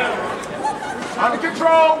 There you go. Under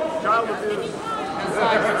control.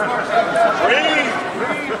 Breathe.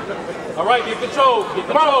 All right, get control. Get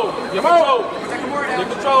control. Get control. Get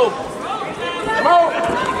control. Come on.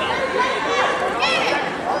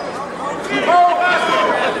 Come on.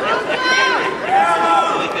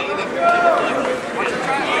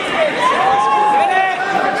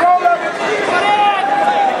 Control of it.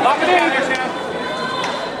 Lock it in.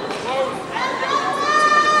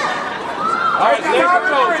 All right, stay in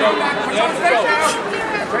control, Joe. Stay in control.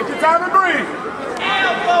 Take your time and breathe.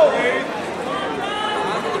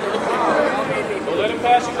 Don't let him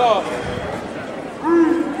pass you off.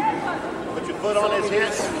 Put your foot on his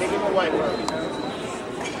hips and kick him away from him.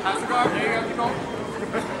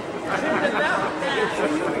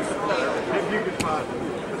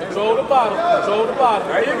 Control the bottom. Control the bottom.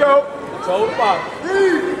 There you go. Control the bottom.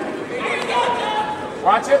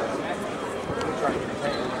 Watch it.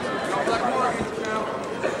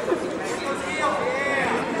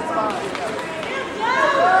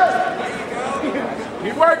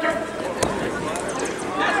 Keep working.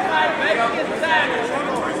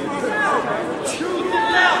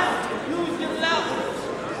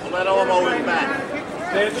 Let arm over his back.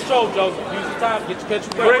 Stay in control, Joseph. Use the time. Catch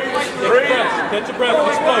your breath. Catch your breath.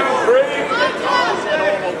 Explode. Breathe.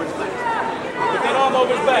 Put that arm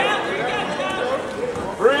over his back.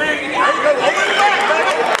 Breathe. There you go. Over his back,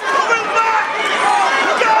 baby. Over his back.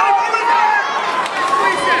 You got him over his back.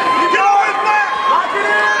 You got over his back. Lock it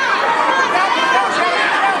in.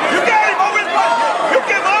 You got him over his back. You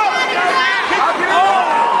give up.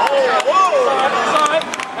 Side.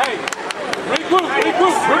 Hey. Regroup.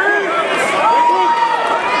 Regroup. Breathe.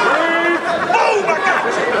 Breathe. Boom, I got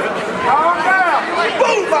you. Calm down.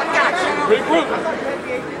 Boom, I got you. Regroup.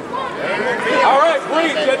 All right,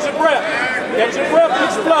 breathe. Catch your breath. Catch your breath.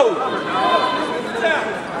 Explode.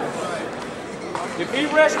 If he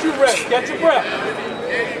rests, you rest. Catch your breath.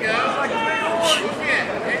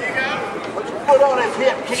 Put your foot on his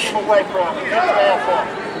hip, kick him away from him. Get your ass up.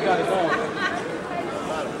 You got it going.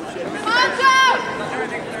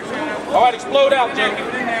 All right, explode out, Jake.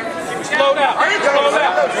 Explode out. Explode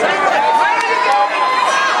out.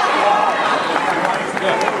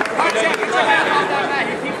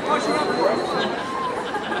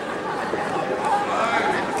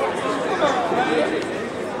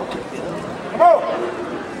 Come on.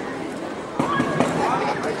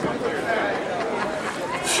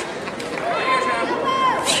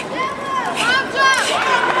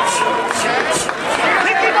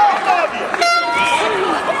 Kick him off of you.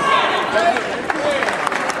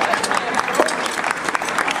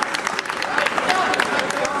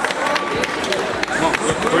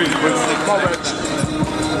 Breathe. Come on, baby.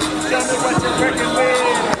 Tell me what you're working with.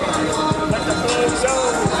 Let the blood go.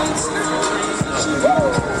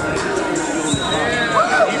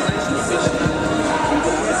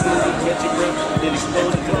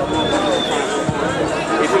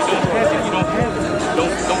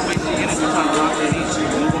 Don't waste your energy trying to lock that in.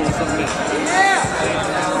 Move on to something else.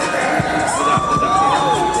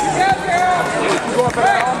 You go up at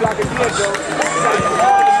the arm block again, Joe.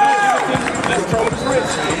 Control the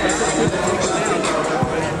wrist.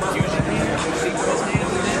 Use your hands. See both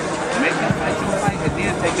hands in there. Make him fight your fight and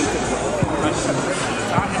then take him to the floor.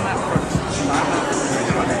 Start him out first. Start him out first.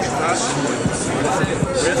 That's it.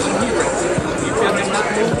 Rest when he rests. You feel him not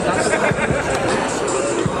move.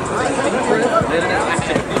 Let it out.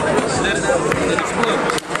 Let it out. Let it explode.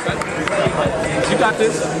 You got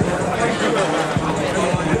this.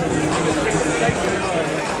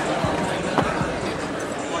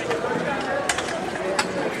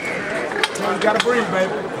 You gotta breathe,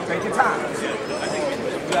 baby. Take your time.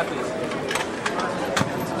 You got this.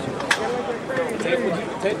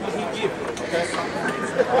 Take what he gives you, okay?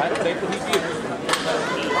 All right, take what he gives you.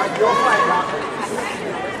 Right, your fight, Doc.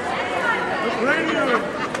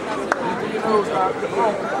 Your nose, Doc. Come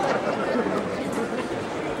on.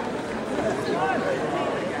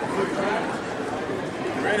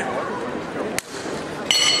 Ready?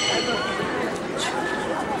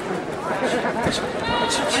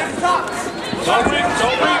 Don't reach,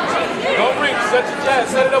 don't reach. Don't reach. Set your jab.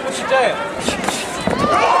 Set it up with your jab.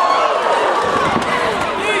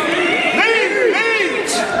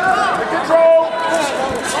 Control.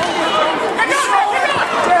 Get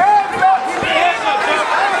your head.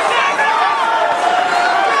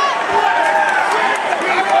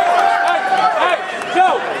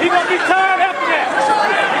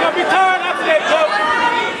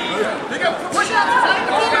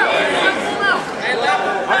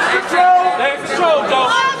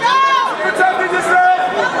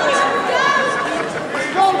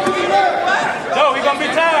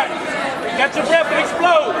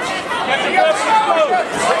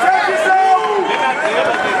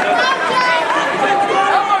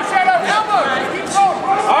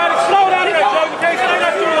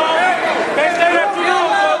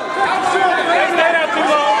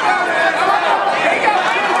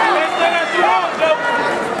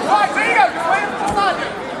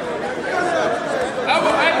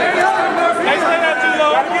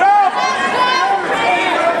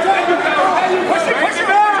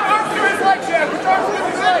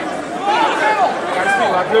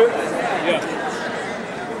 good. Yeah.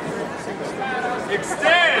 Extend.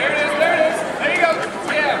 There it is. There you go.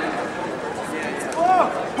 Yeah.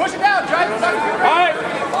 Push it down, drive it down. All right.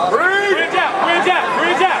 Bridge out.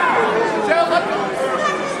 Joe,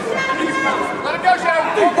 let him go, Joe.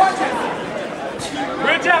 4 punches.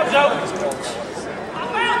 Bridge out, Joe.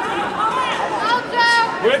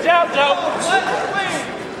 Bridge out, Joe.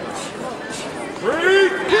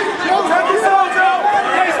 Breathe. Joe, have you saw, Joe?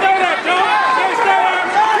 Can't stay there, Joe. Can't stay there.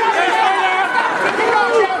 Joe, you can't stay there.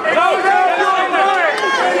 You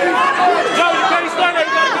gotta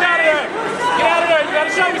get out of there. Get out of there. You gotta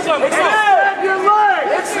show me something. Extend your leg.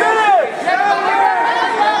 Extend.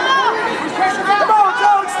 Come on,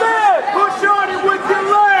 Joe. Extend. Push on it with your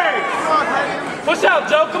leg. Push out,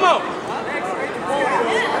 Joe. Come on.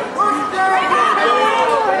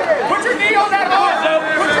 Put your knee on that hole.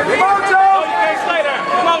 Come on, Joe. You can't stay there.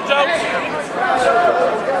 Come on, Joe.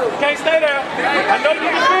 You can't stay there. I know you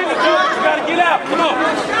can feel it, Joe, but you gotta get out. Come on.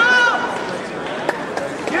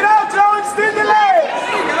 Get out, Joe. Extend your legs.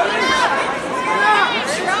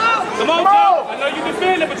 Come on, Joe. I know you can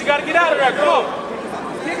feel it, but you gotta get out of there. Come on.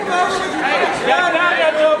 You gotta get out of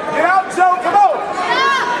there, Joe. Get out, Joe. Come on.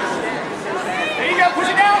 There you go. Push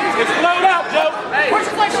it down. Explode out, Joe. Push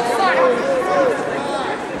his legs up the side.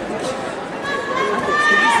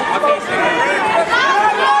 I can't see that.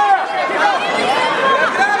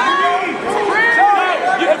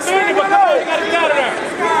 You can feel it, but come on, you gotta get out of there.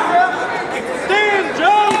 Stand,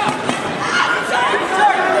 Joe.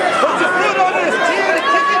 Put your foot on this chin and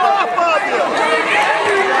kick him off of you.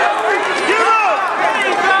 Get up.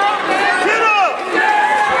 Get up.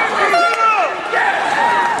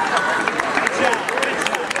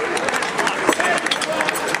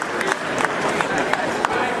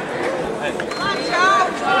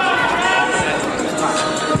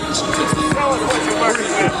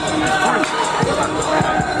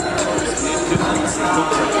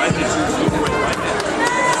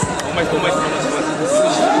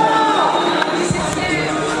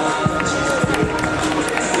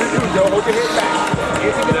 Joe, hold your head back.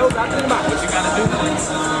 Hands in your nose, out to the mouth. What you gotta do?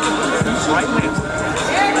 Right now.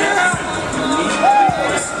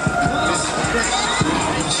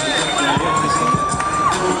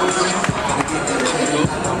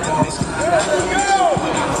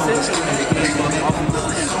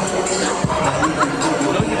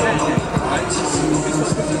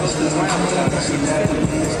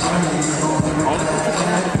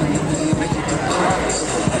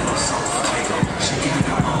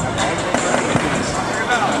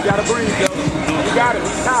 You gotta breathe, Joe. You got it.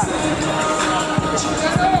 He's tired.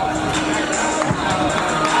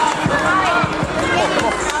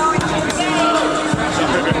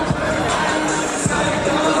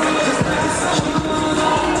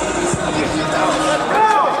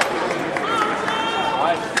 All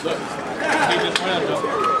right, look. Need this round, Joe.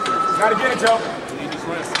 Gotta get it, Joe. Need this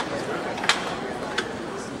round.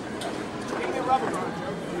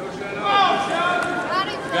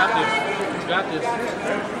 You got this. You got this.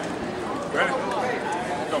 Ready?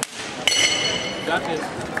 Go. You got this.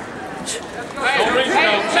 Don't reach,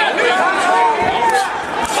 Joe. Don't reach.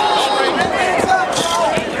 Don't reach.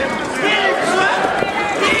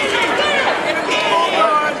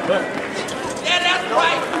 Yeah, that's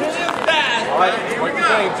right. All right, work the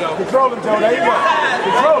game, Joe. Control him, Joe. There you go.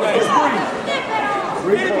 Control him. Just breathe.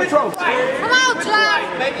 Breathe. Control. Come on, Joe.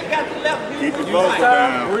 Maybe you got the left. Keep your vocal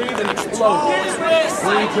down. Breathe and explode.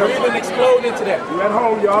 Breathe and explode into that. You at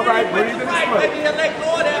home. You all right? Breathe and Maybe explode. he'll let go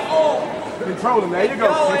of that hole. Control him. There you go.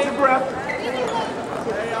 Get your breath.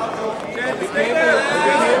 Get your hand in. Get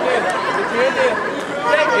your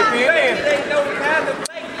hand in. They know we have to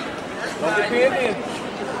play. Don't get your hand in.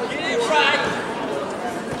 Get it right.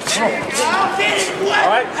 All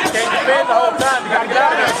right, you can't defend the whole time. You got to get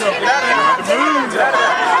out of there, Joe. Get out of there. Get out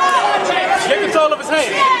of there. Get control of his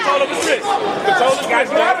hand. Get control of his wrist. Control his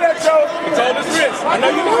wrist. Get out of there, Joe. Control his wrist. I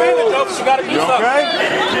know you can feel it, Joe, but you got to do something. Okay?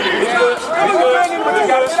 He's good. He's good.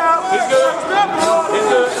 He's good. He's good. He's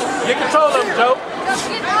good. Get control of him, Joe.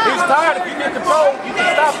 He's tired. If you get control, you can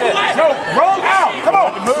stop that. Joe, roll out. Come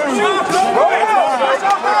on. Move. Roll out. Push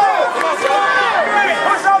off the fence.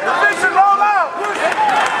 Push off the fence and roll out.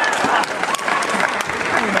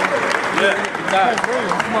 Yeah, he's tired.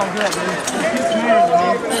 Come on, get up, man.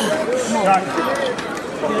 Come on.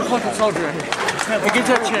 Get a fucking soldier right here. Hey, get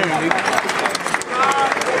that chair, dude.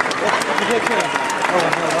 Get that chair. Oh,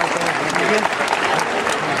 right there. You good?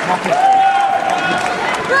 Walk in.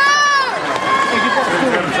 Hey, get that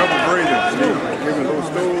stool. Having trouble breathing. Give me a little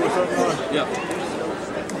stool or something. Yeah.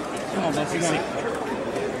 Come on, boss. You got it.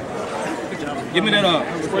 Give me that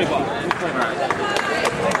spray bottle.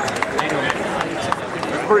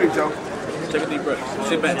 breathe, Joe. Take a deep breath.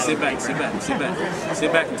 Sit back, sit back, sit back, sit back.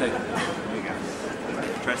 Sit back and take it.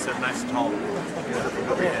 Try to sit nice and tall.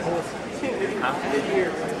 Huh?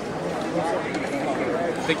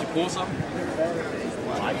 Think you pull something?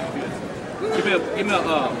 Give me a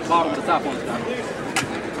bottom to top on the top.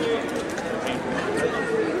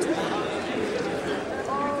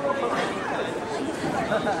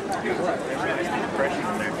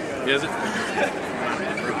 Is it?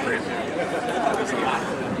 That's a lot.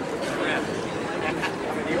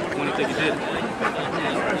 When you think you did?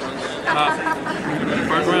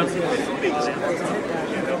 First round?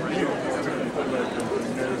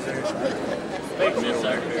 Yes,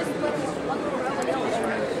 sir.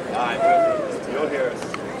 All right, you'll hear us.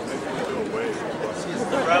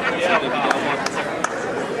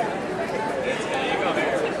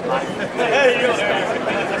 There you go.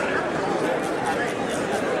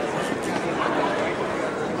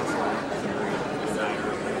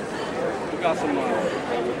 We got some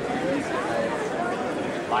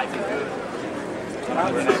life is good.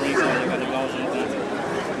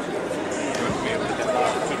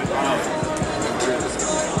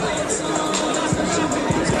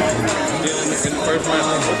 in the first round.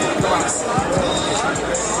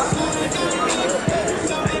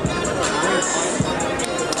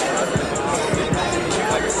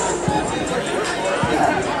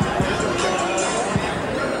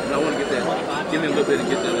 I want to get that. Give me a little bit and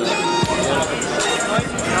get that. Yeah,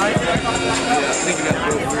 I think you got to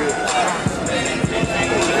go for it.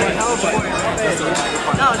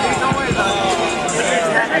 No, dude, don't worry about it.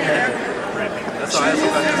 That's all right.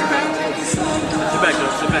 Sit back,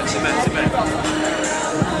 though. Sit back, sit back, sit back.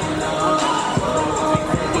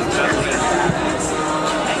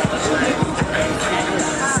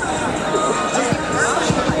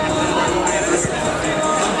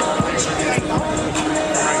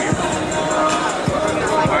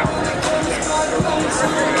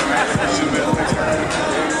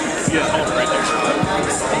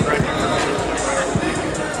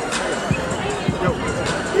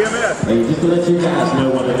 Hey, just to let you guys know,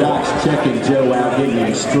 when the doc's checking Joe out, getting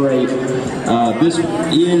him straight, this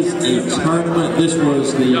is a tournament. This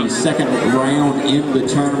was the second round in the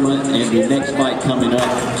tournament, and the next fight coming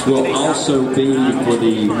up will also be for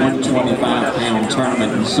the 125-pound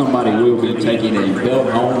tournament, and somebody will be taking a belt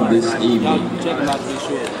home this evening. Check him out to be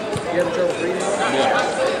sure. You having trouble breathing? Yeah.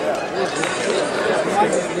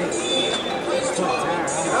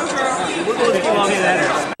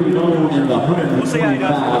 In the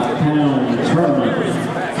 125-pound tournament,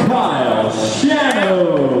 Kyle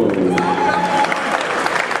Shano.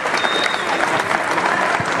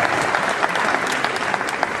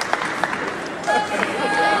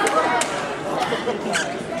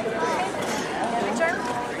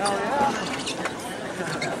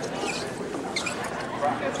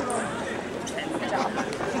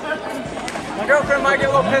 My girlfriend might get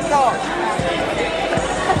a little pissed off.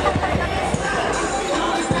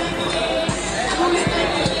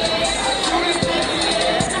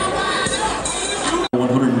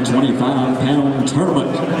 125-pound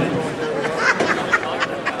tournament.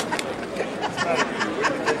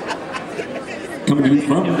 Coming to you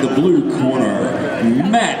from the blue corner,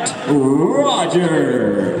 Matt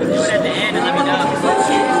Rogers.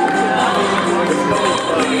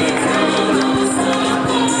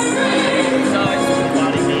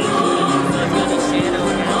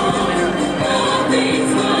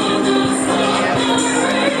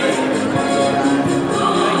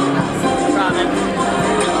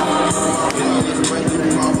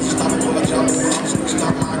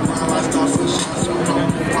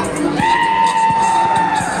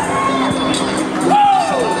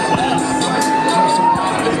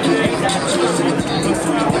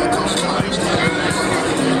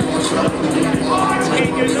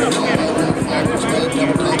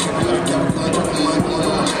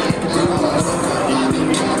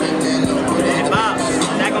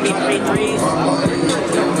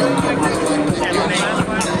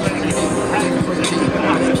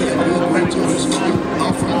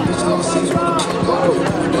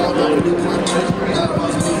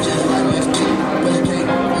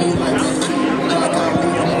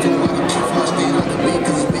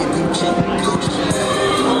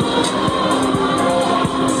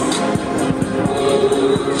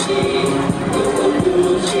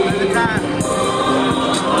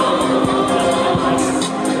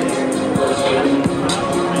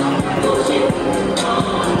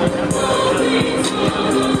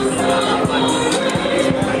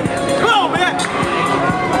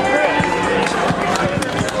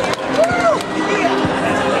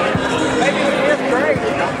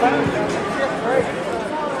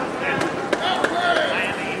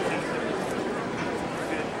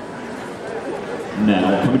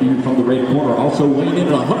 Now, coming to you from the red corner, also weighing in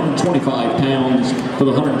at 125 pounds for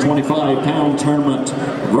the 125-pound tournament,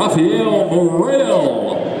 Rafael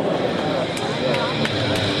Morel.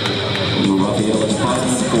 Rafael is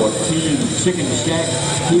fighting for Team Chicken Shack.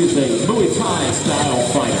 He is a Muay Thai style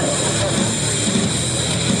fighter.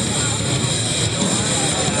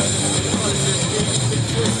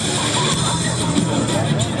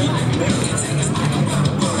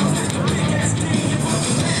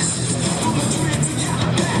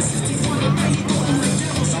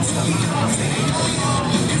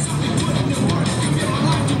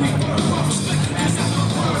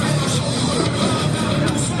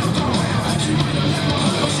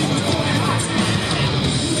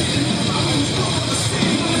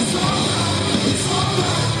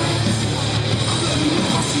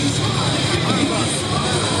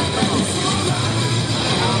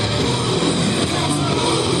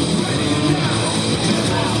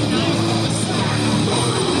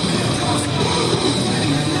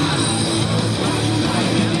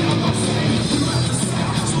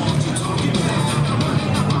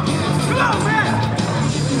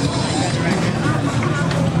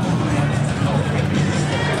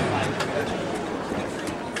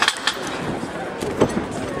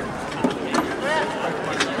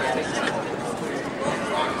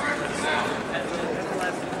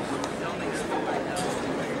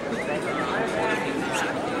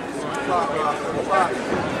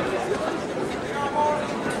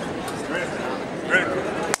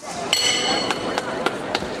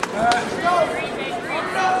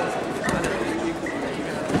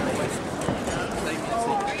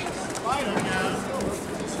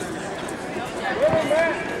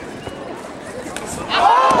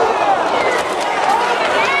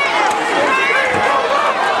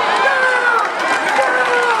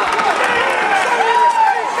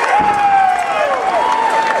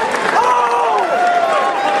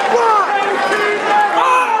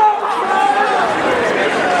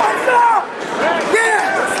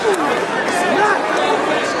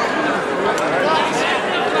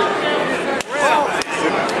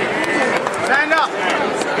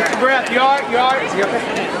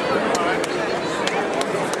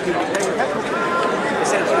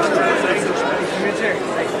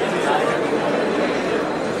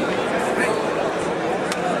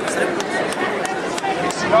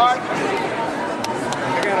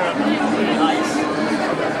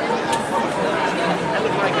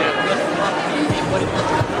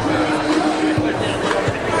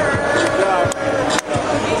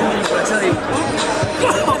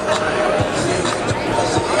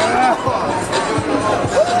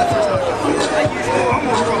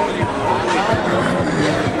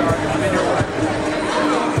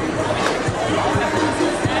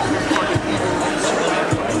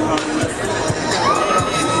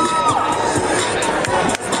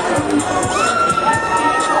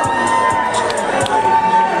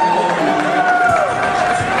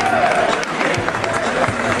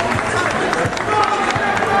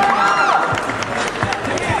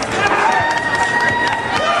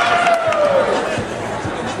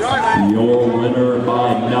 Your winner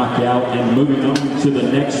by knockout and moving on to the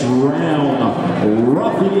next round,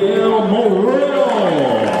 Rafael Morel.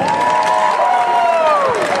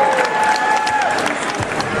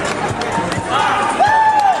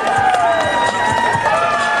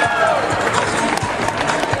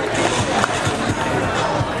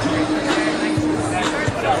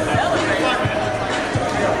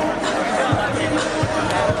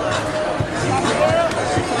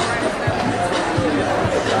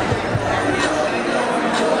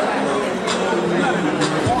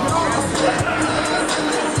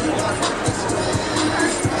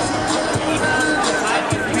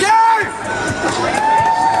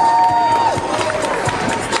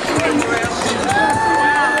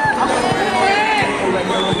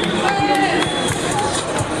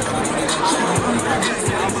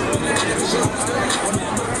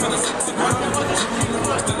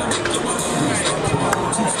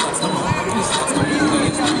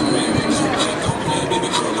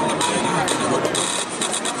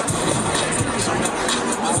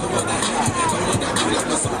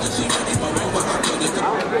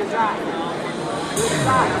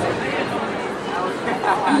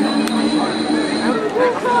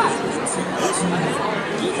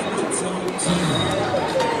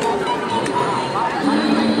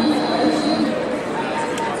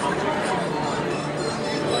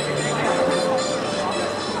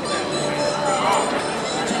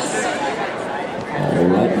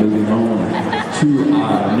 Moving on to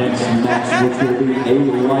our next match, which will be a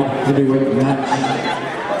light heavyweight match.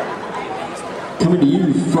 Coming to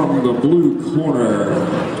you from the blue corner,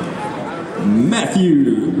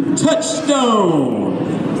 Matthew Touchstone.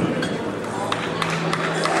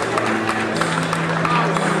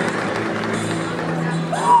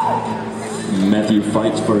 Matthew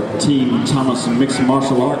fights for Team Thomas Mixed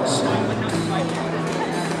Martial Arts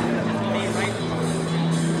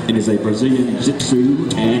and is a Brazilian Jiu-Jitsu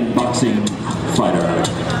and boxing fighter.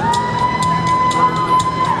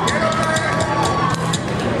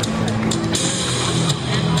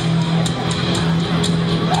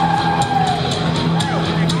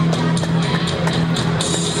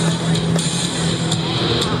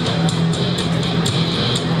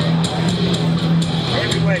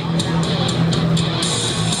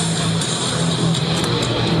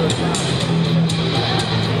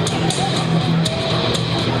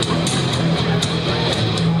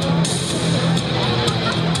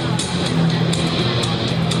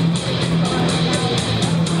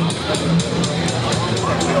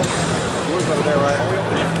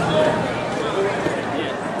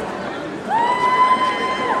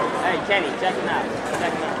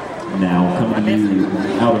 Now coming to you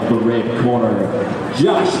out of the red corner,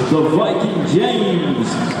 Josh the Viking James.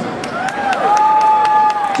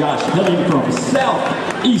 Josh hailing from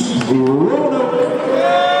Southeast Roanoke.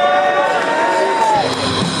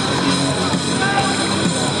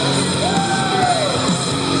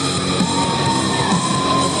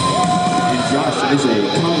 And Josh is a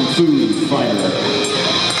kung fu fighter.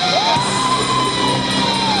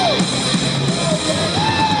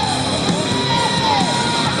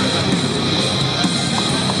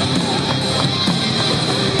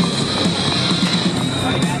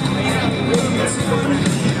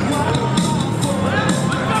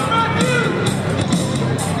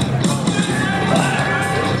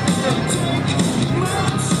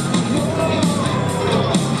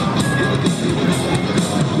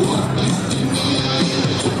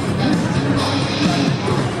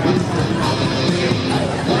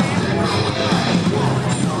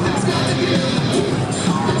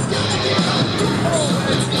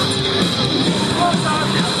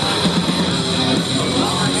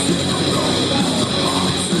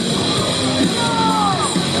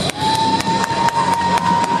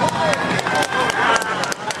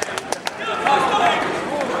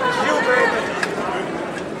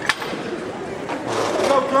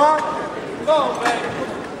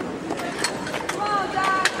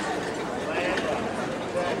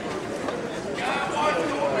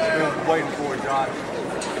 Waiting for it, Josh.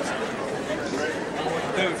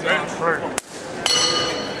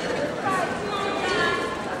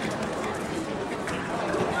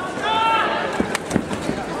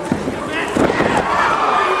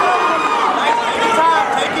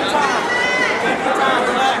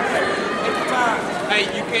 Hey,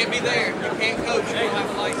 you can't be there. You can't coach. You don't have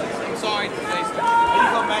a license. I'm sorry. There you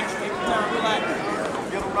go, Max. Take your time. Relax.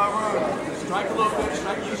 Give him right room. Strike a little bit.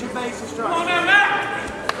 Strike. Use your base and strike. Come on now, Max.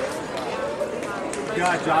 Good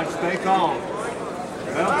God, Josh. Stay calm.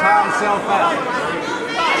 Let him tire himself out.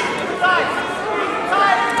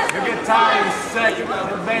 He'll get tired in a second.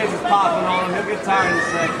 The base is popping on him. He'll get tired in a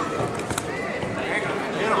second.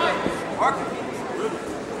 Get him. Work it.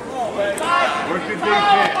 Work your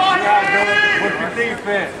defense. See how it goes. Work your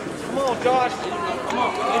defense. Come on, Josh. Come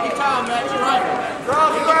on. Take your time, Max. You're right.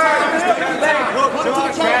 Drop his legs. Hook,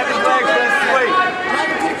 Josh. Grab his legs. Let's sweep.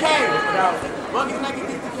 Drag him to the cage. Bug his neck and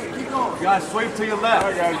get the cage. Keep going. You gotta sweep to your left.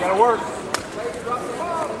 All right, guys. Gotta work.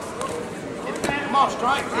 Come on,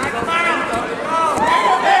 strike. There you go. There you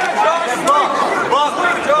go. Buck,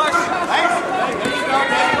 Josh. There you go.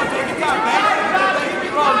 Take your time, man.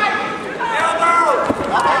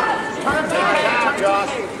 Turn to the cage.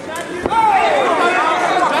 Josh.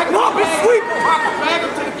 Drop his sweep. Drag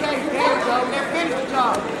him to the cage. There you go. Now finish the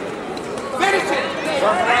job. Finish it.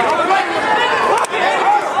 Come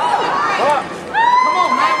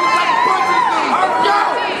on, man. We got to punch this thing. Let's go.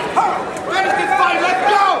 Finish this fight. Let's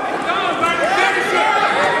go. Finish it.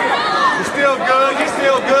 You're still good. You're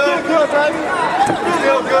still good. You're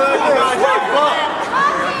still good. You got your buck.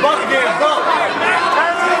 Buck again. Buck.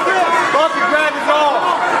 Buck and grab his arm.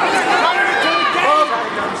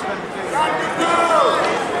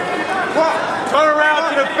 Turn around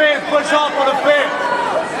to the fence. Push off on the fence.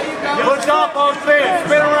 Push off on the fence.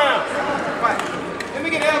 Spin around. Let me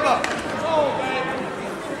get elbow.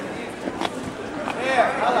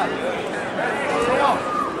 Yeah, I like it. Come on.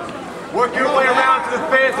 Work your way around to the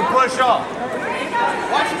fence and push off.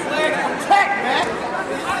 Watch his legs. Protect, man.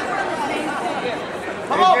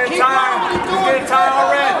 Come on, keep going. What are you doing? You're getting tired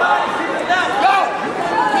already. Go.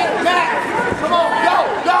 Get back. Come on. Go.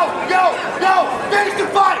 Go. Go. Go. Finish the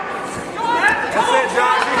fight. That's it,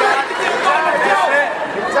 Josh. You got it. That's it.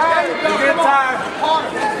 You're tired. You're getting tired.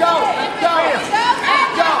 Let's go. Let's go.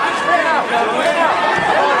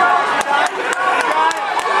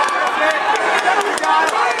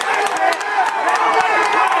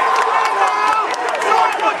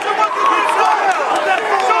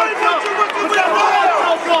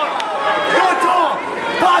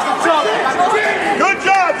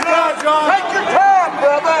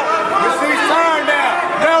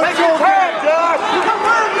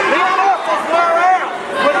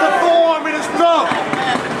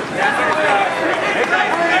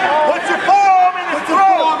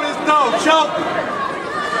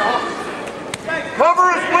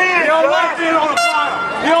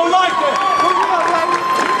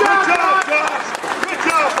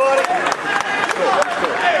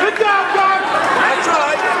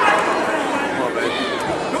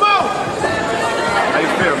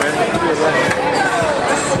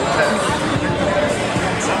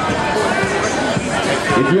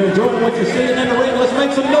 you're enjoying what you're seeing in the ring, let's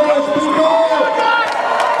make some noise, people!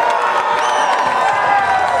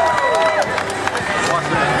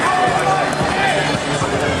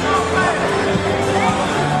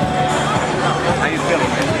 How you feeling,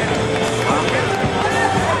 man?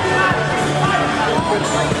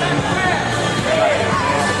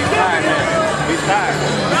 He's tired, man. He's tired.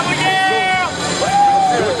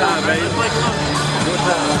 Good time, baby. Good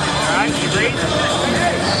time. All right, you ready?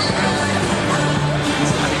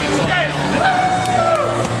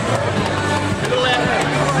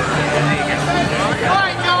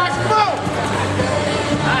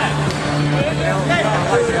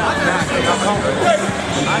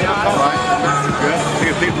 Good. Take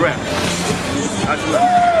a deep breath. That's good.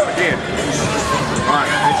 Again. All right,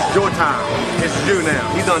 it's your time. It's you now.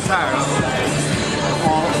 He's done tired, huh?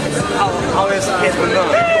 All this has been done.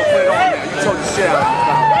 You gonna put it on now. You told the shit out of him.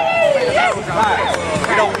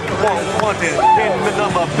 You don't want this. Then nothing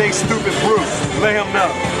but a big stupid brute. Let him know.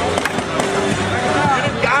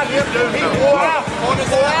 Got him, dude. He wore out. On his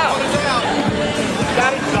way out.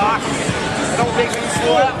 Got it, Doc. Don't make him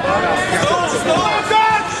slow out. Slow out,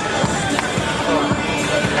 Doc!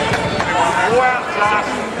 Wore out, Josh.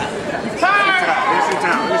 You're tired. This is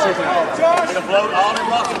town. Josh. Gonna float all them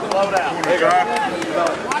muscles float out. There you go.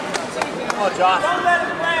 Come on, Josh.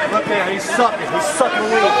 Look there, he's sucking. He's sucking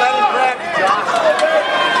weed. Don't let him grab you, Josh.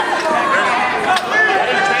 Let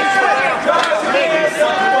him take you around. Josh, he's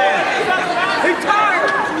sucking weed. He's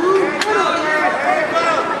tired.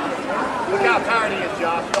 Look how tired he is,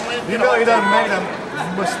 Josh. Don't let him get he done made a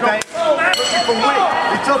mistake. He took you for weak.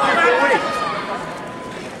 He took you for weak.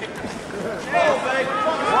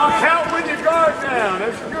 Walk out with your guard down.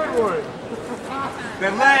 That's a good one.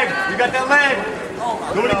 That leg. You got that leg.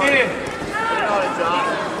 Do it again.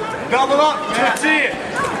 Double up to the chin.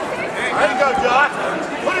 There you go, Josh.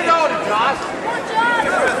 Put it on it, Josh.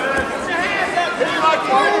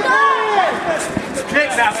 Kick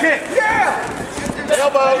now, kick. Yeah.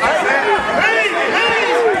 Elbow.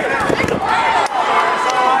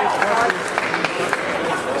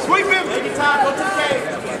 Sweep him. Take your time. Go to the cage.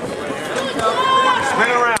 Spin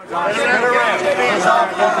around, Josh. Spin around. Hands off.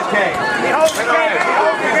 Go to the cage. Hold the cage.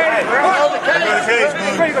 Hold the cage.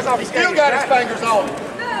 He still got his fingers on.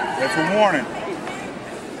 That's a warning.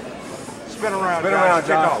 Spin around,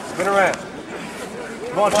 Josh. Spin around.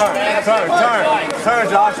 Come on, turn. Turn,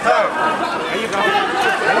 Josh. Turn. There you go.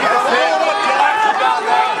 There you go. Hold up, Josh. You got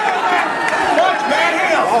that. Punch, man.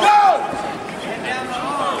 Him. Go!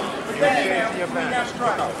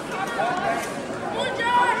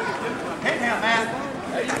 Hit him, man.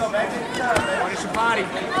 There you go, baby. Punish your body.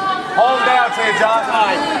 Hold him down to you, Josh.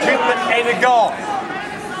 Keep it in the guard.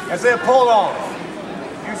 That's it. Pull on.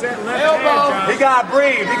 Use that left hand, Josh. He got to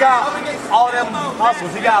breathe. He got all them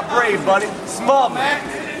muscles. He got to breathe, buddy. Smother him.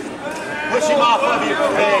 Push him off of your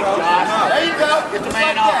leg, Josh. There you go. Get the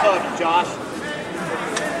man off of you, Josh.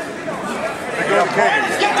 There you go. There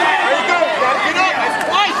you go. You got to get up. That's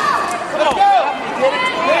twice. Come on. Get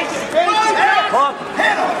it twice. Buck.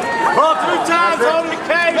 Hit him. Buck 2 times on the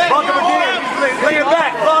cage. Buck him again. Bring it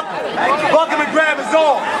back. Buck him and grab his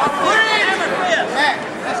arm. Matt,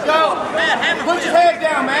 let's go. Matt, push his head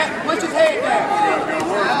down, Matt. Push his head down.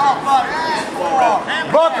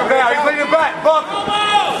 Buck him now. He's leaning back. Buck him.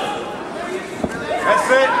 That's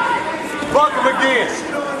it. Buck him again.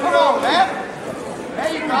 Come on, Matt.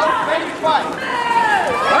 There you go. Ready to fight.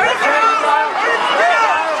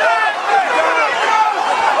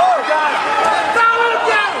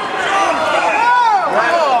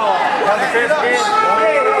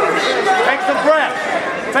 Take some breath.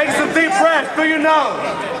 Take some deep breaths through your nose.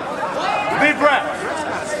 Deep breath.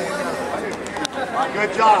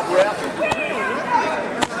 Good job, Rep.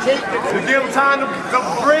 You give him time to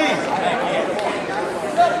breathe.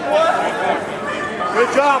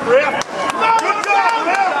 Good job, Rep. Good job,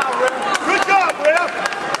 Rep. Good job, Rep.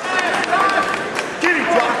 Get him,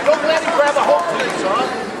 John. Don't let him grab a hold of you, son.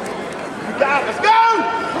 You got it. Let's go.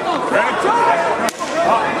 Ready?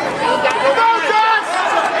 Go, Josh!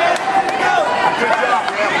 Good job,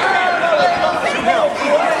 Rep.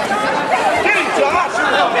 Get him, Josh.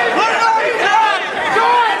 Put it on you, Josh. Go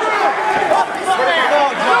on, Josh.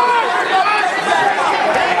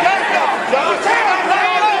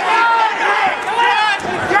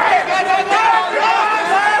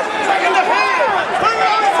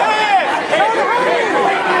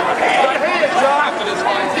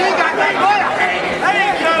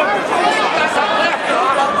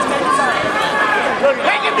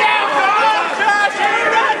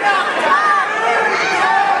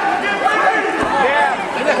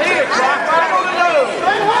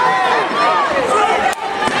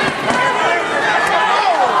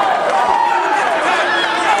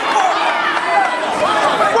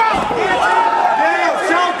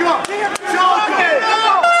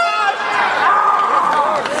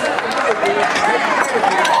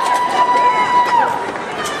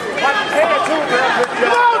 cool, man. Good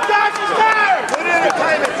job. Come on, Josh, it's tired. Good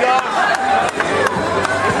entertainment, Josh.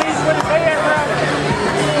 At least with his head around it.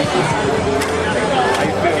 How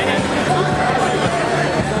you feel?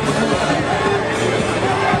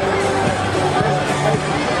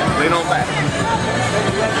 Lean on back.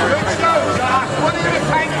 Good show, Josh. What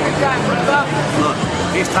entertainment you got, brother? Look,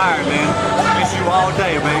 he's tired, man. Miss you all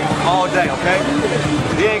day, man. All day, okay?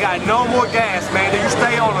 He ain't got no more gas, man. You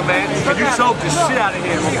stay on him, man. And you choke the shit out of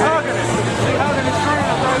him, okay? He's hugging his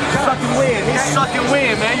friend, bro. He's sucking wind. He's sucking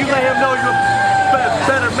wind, man. You let him know you're a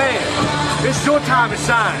better man. It's your time to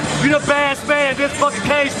shine. You're the baddest man in this fucking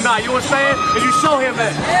cage tonight, you understand? And you show him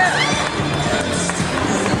that.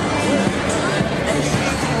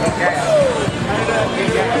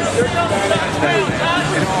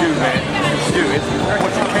 It's you, man. It's you. It's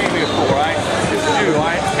what you came here for, right? It's you,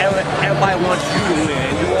 right? Everybody wants you to win,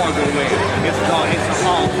 and you are going to win. It's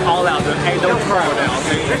all out there. Ain't no tomorrow now,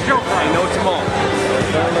 okay? It's your turn. Ain't no tomorrow.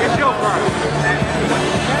 It's your turn.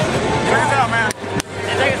 Take us out, man.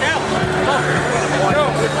 Take us out. Let's go.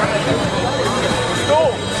 Let's go.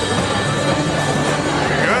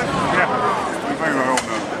 Good? Yeah. I think we're home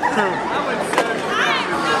now.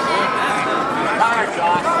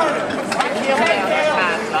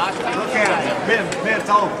 Look at it. Ben's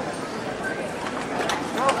over.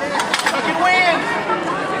 You can win.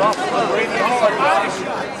 Breathe hard, Josh.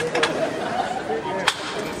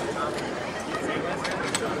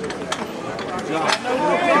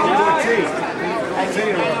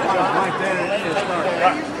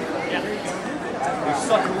 You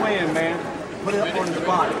suck a wind, man. Put it up on his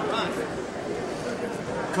body.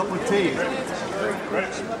 Couple of teeth.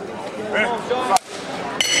 Ready? Come on, Josh.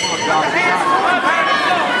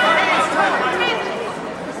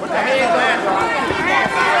 Put the hands down.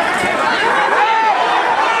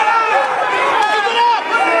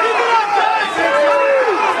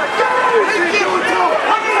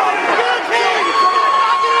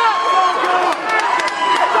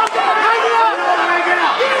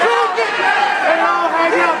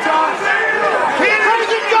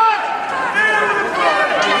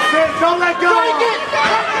 Don't let go! Break it!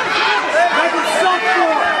 Make it suck for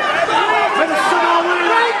him! Make it suck all the way!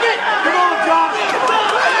 Break it! Come on, Josh!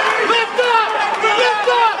 Lift up! Lift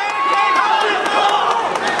up!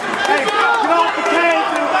 Hey, get off the cage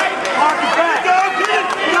and park it back! Get off the cage!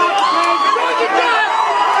 Break it, Josh!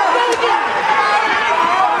 Break it!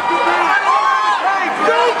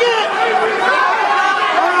 Break it!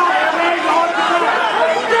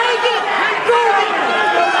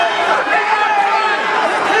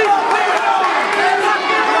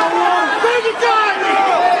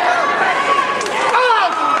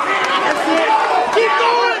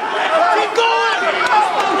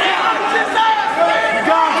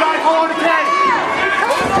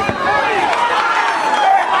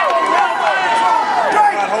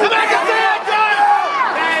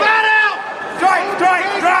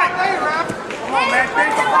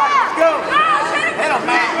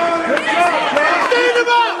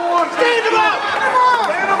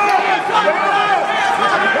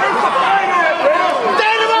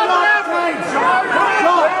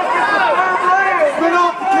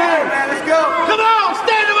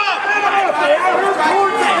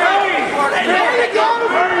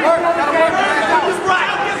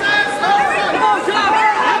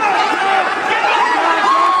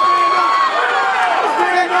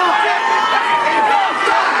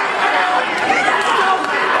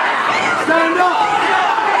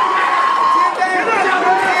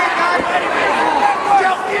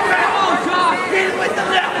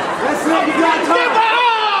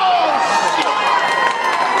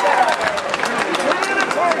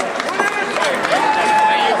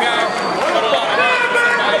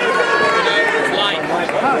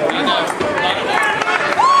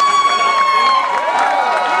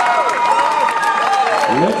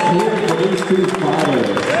 Let's hear it for these two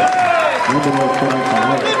fighters. Number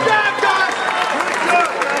 25. Good job, Josh!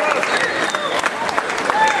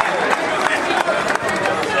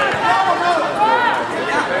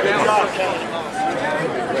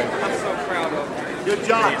 Good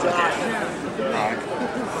job, Josh.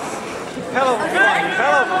 Hell of a fight.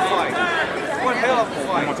 Hell of a fight. One hell of a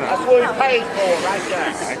fight. That's what he paid for right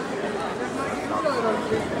there.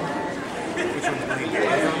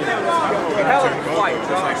 Hell of a fight,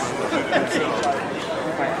 Josh.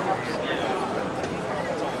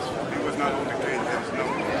 He was not on the cage. No.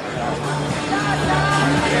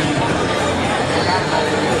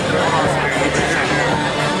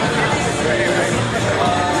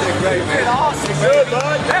 Great, awesome. Good,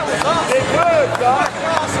 bud. That was awesome. Did good, Josh.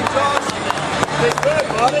 Awesome, Josh. Did good,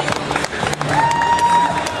 buddy.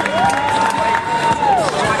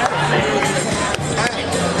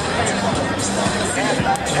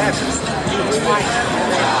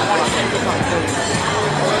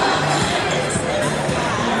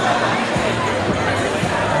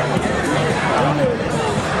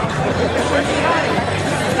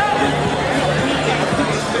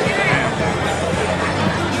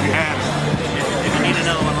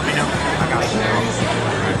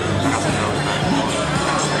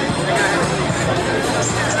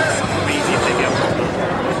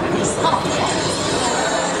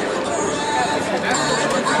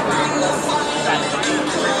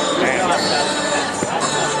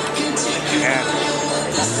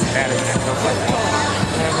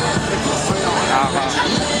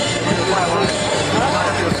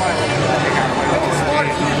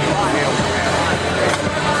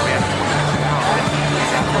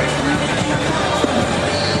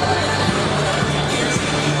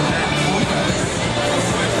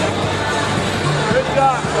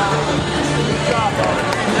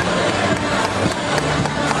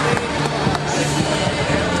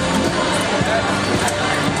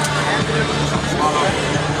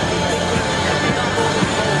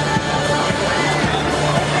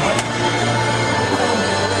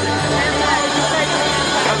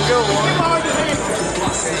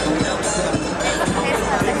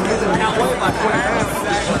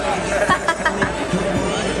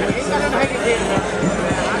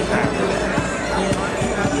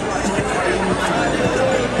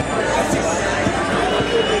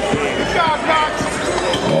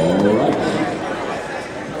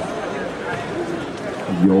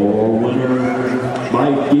 Your winner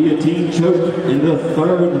by guillotine choke in the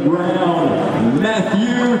third round,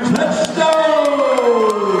 Matthew Touchstone!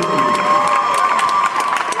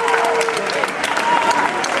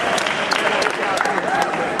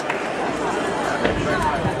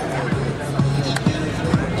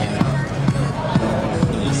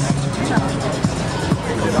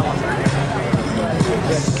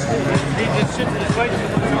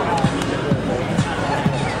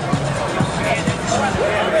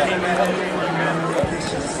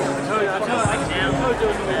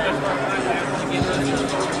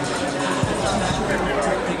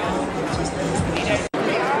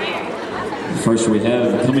 First we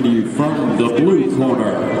have coming to you from the blue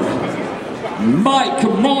corner, Mike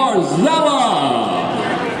Marzella.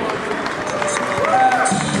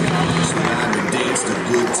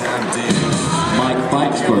 Mike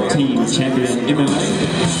fights for Team Champion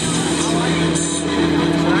MMA.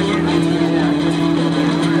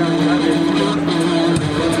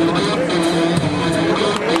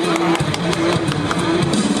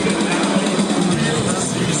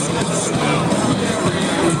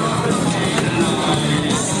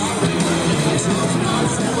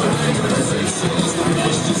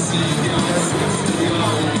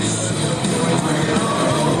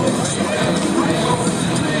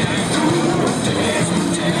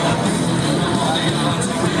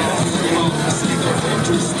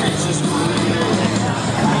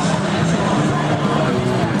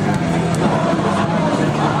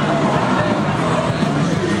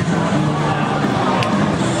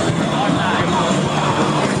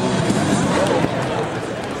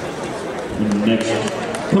 Next,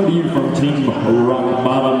 come to you from Team Rock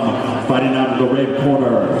Bottom, fighting out of the red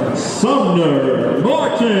corner, Sumner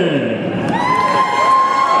Martin.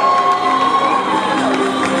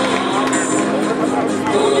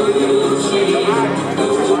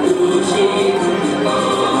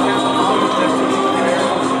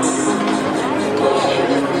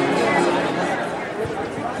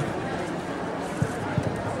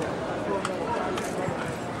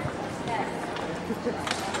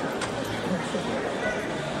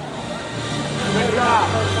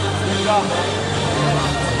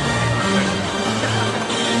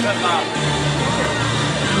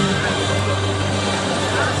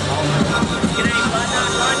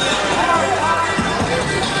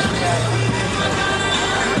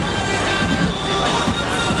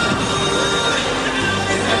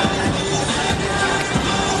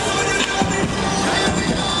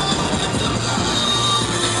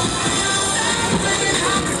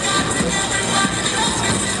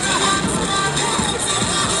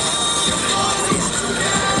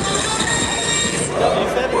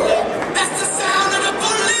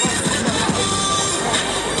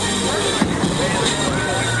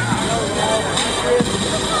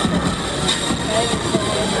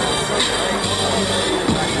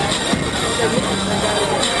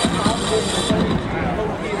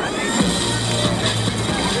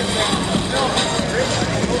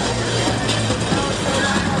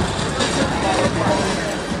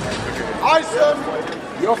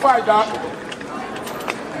 Your fight, Doc.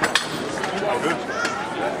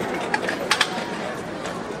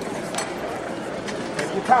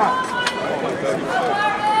 Take your time.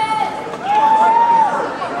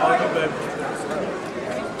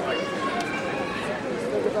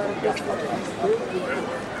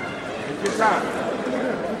 Take your time.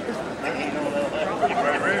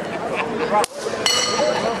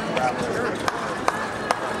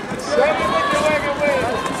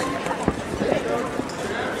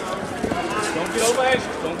 Don't get over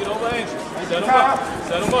anxious. Don't get over anxious. Set them up.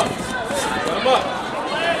 Set them up. Set them up.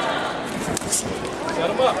 Set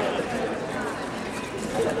them up.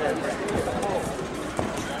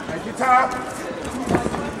 Take your time.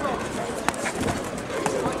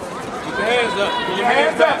 Keep your hands up. Pull your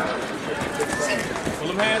hands back. Pull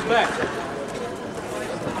them hands back.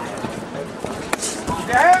 Keep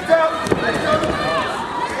your hands up.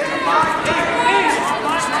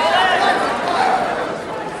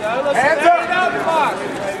 Hands up.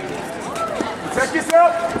 Protect Check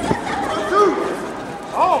yourself.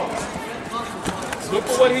 Oh. Look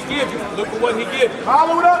for what he gives you. Look for what he gives you.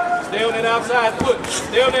 Follow it up. Stay on that outside foot.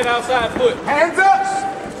 Stay on that outside foot. Hands up.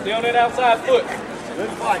 Stay on that outside foot. Good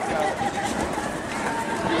fight, guys.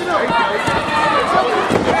 Okay.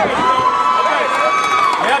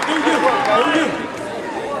 Now do you.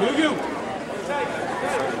 Do you.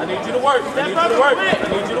 I need you to work. I need you to work. I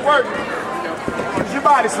need you to work. Use your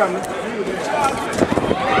body, something.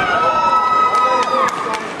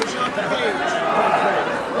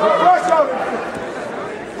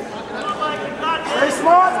 Stay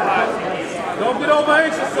smart. Don't get over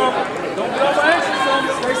anxious, son. Don't get over anxious, son.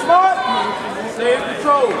 Stay smart. Stay in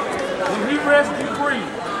control. When he rests, you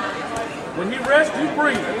breathe. When he rests, you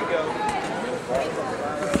breathe.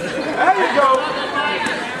 There you go.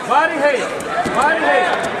 Body head. Body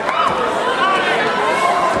head.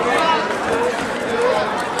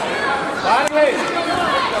 Body head.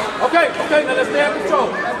 Okay, now let's stay in control.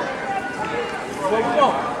 That's what we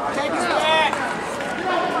want. Take us back.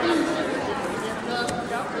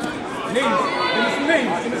 Knees. Give me some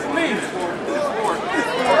knees. Give me some knees.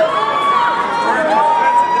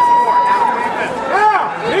 Now.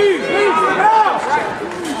 Knees. Now.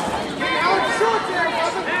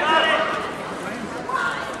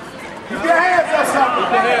 Keep your hands up, son.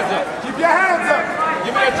 Keep your hands up. Keep your hands up.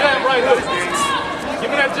 Give me that jab right hook. Give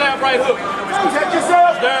me that jab right hook. Check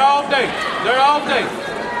yourself. There all day. There all day.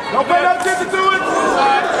 Don't pay no attention to it.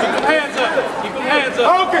 Keep them hands up. Keep them hands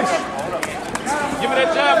up. Focus. Give me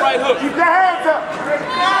that jab right hook. Keep your hands up.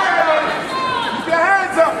 Keep your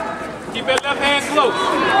hands up. Keep that left hand close.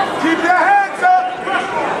 Keep your hands up.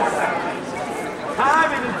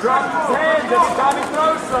 Time and he drops his hands every time he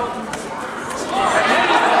throws something.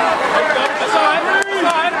 That's all right. That's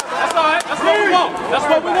all right. That's all right. That's what we want. That's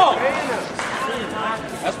what we want.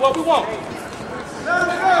 That's what we want.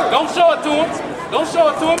 Don't show it to him. Don't show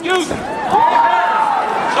it to him. Use it.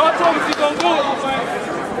 Show it to him if he's going to do it.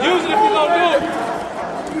 Use it if he's going to do it.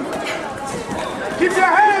 Keep your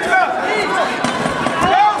hands up.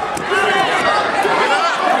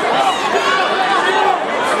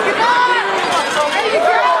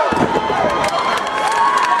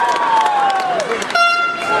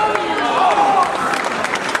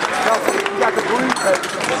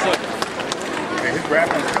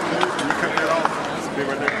 Grabbing his coat, can you cut that off? That's a bit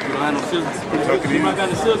right there. We don't have no scissors. You might got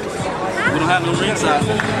the scissors. We don't have no ring size.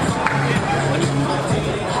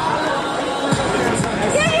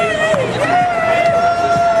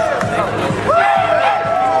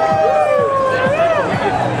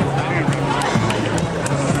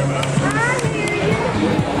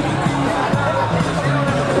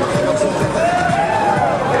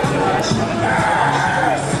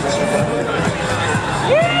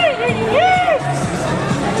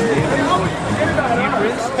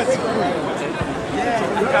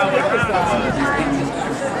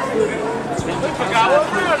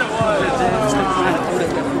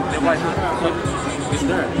 It's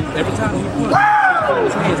there. Every time he put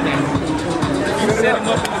his hands down, you set him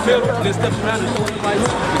up in the middle, then step around and throw him right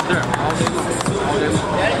hook. It's there. All day long. All day long.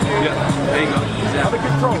 Yeah, there you go. Exactly.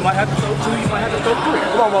 You might have to throw two, you might have to throw three.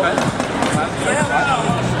 Come on, okay?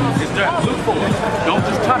 It's there. Look for it. Don't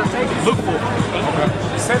just try to take it. Look for it. Okay.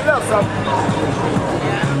 Set it up, son.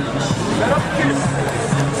 Set up the kiss.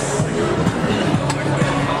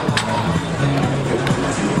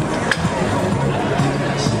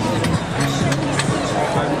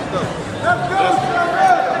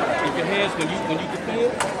 Keep your hands, when you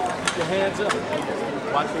defend, keep your hands up.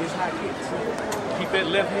 Watch for his high kicks. Keep that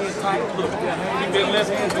left hand tight. Look. Keep that left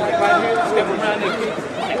hand with the right hand. Step around that kick.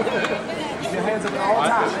 Keep your hands up at all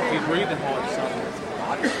times. He's breathing hard, son.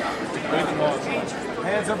 He's breathing hard, son.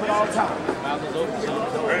 Hands up at all times. Mouth is open, son.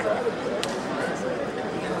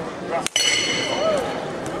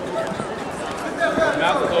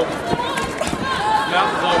 Mouth is open.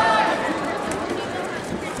 Mouth is open.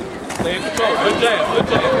 Stay in control. Good jab. Good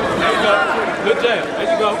jab. There you go. Good jab. There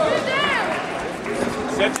you go.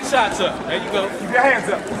 Set your shots up. There you go. Keep your hands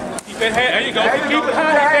up. Keep that hand. There you go. Keep it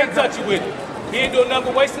high. He can't touch you with it. He ain't doing nothing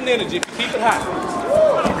but wasting energy. Keep it high.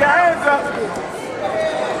 Keep your hands up.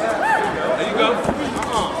 There you go.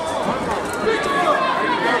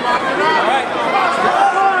 All right.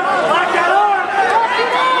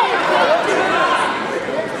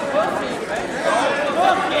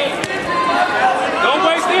 Don't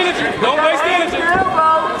waste energy. Don't waste energy.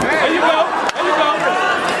 There you go. There you go.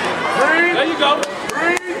 There you go.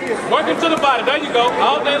 Working to the body. There you go.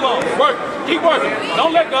 All day long. Work. Keep working.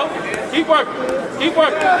 Don't let go. Keep working. Keep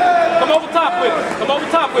working. Come over top with it. Come over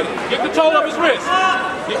top with it. Get control of his wrist.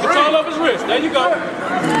 Get control of his wrist. There you go.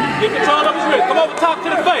 Get control of his wrist. Come over top to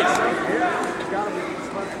the face.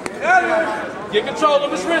 Get control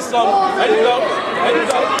of his wrist, son. There you go. There you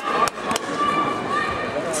go.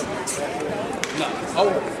 No.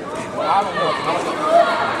 Oh. Well, I don't know.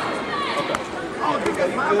 Okay.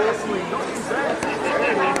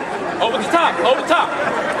 Over the top. Over the top.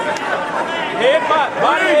 Head,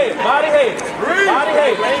 body, head. Body, head. Body,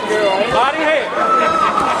 head. Body, head.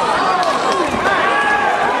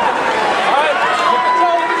 All right. Get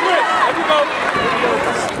control of his wrist. There you go.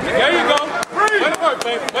 There you go. Way to work,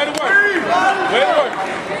 baby. Way to work. Way to work.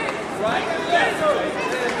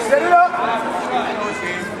 Set it up.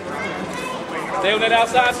 Stay on that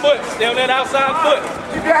outside foot. Stay on that outside foot.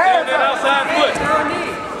 Keep your hands Stay on that outside foot.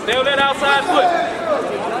 Stay on that outside foot.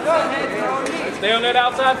 Stay on that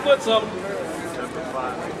outside foot, son.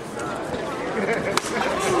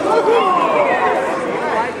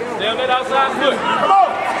 Stay on that outside foot. Come on.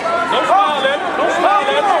 Don't smile at him. Don't smile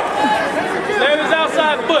at him. Stay on his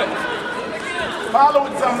outside foot. Follow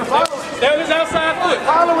it, Sumner. Follow it. Stay on his outside foot.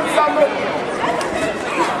 Follow it, Sumner.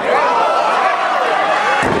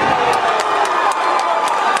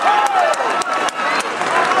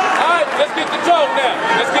 All right, let's get control now.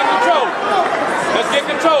 Let's get control. Let's get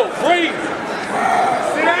control. Breathe.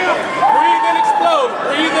 Sit down. Breathe and explode.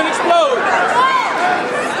 Breathe and explode.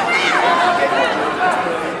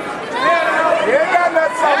 You ain't got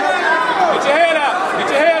nothing, Sumner. Get your head out.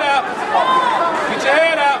 Get your head out. Get your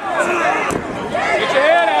head out. Get your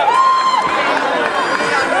head out.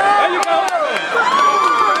 There you go.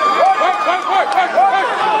 Work, work, work, work, work.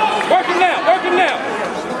 Work him now. Work him now.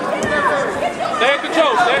 Stay in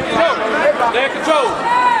control. Stay in control. Stay in control.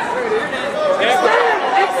 Stay in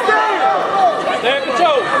control. Stay in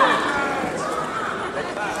control.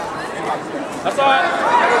 That's all right.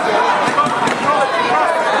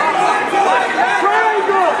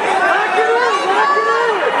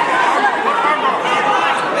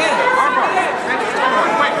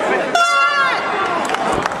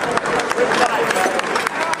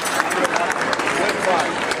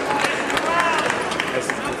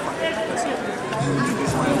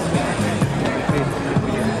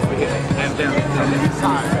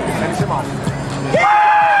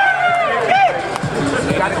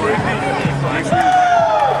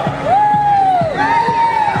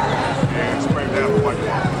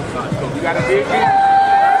 You got to dig in.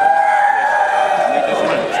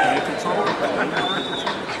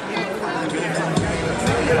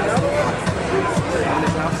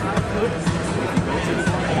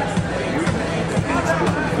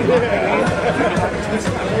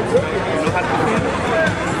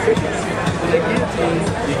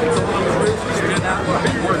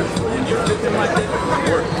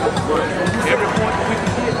 Every point we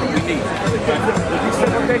can get, we need. You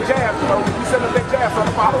set up that jab, bro. You set up that jab, so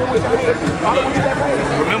follow with your hand. Follow with that hand.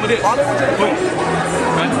 Remember this. Follow with your hand.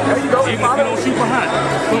 There you go. Even if you don't shoot behind,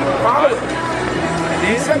 boom. Follow it.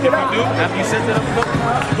 Then set it up. After you set that up a couple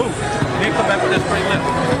times, boom. Then come back with that straight left.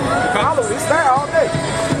 Follow it. It's there all day.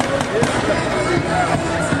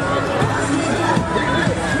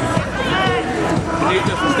 You need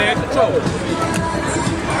just to stay in control.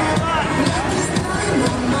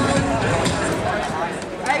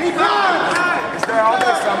 It's there all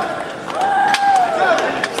day, Summer.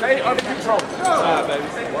 Stay under control. Side, baby.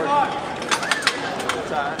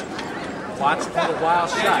 Watch for the wild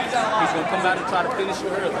shot. He's going to come out and try to finish you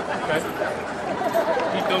early, okay?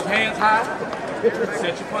 Keep those hands high.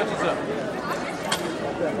 Set your punches up.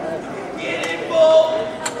 Get it, bull!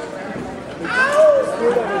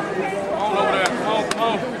 Come on over there. Come on, come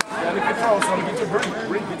on. Under control, Summer. Get your breathe.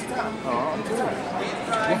 Breathe. Get your time.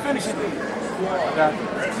 We'll finish it then.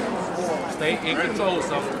 Stay in control,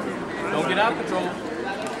 son. Don't get out of control.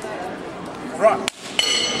 Rock.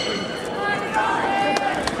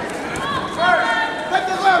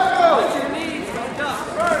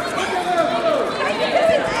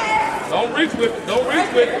 Don't reach with it. Don't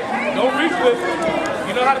reach with it. Don't reach with it.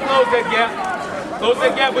 You know how to close that gap. Close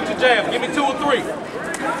that gap with your jab. Give me 2 or 3. Give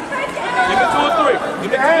me 2 or 3.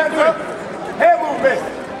 Give me 2 or 3. Head movement.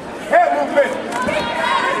 Head movement.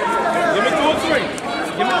 Give me 2 or 3.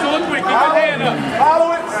 Give me 2 or 3. Keep your hand up.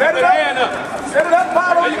 Follow it. Set it up. Hand up. Set it up.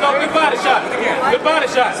 Follow it. There you go. Good body shot. Good body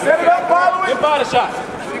shot. Set it up. Follow it. Good body shot.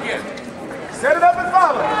 Set it up and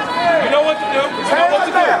follow it. You know what to do. You know what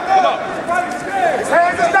to do. Come on. His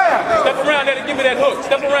hands is down. Step around there and give me that hook.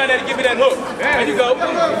 Step around there and give me that hook. There you go.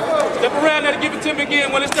 Step around there and give it to me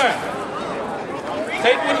again when it's time.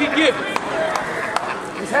 Take what he gives you.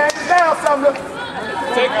 His hands is down, Sumner.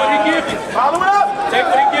 Take what he gives you. Follow it up. Take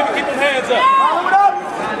what he gives you. Keep them hands up. Follow it up.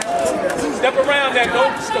 Step around that.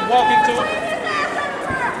 Don't walk into it.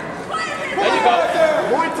 There you go.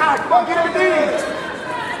 One time. Come on, get him a D.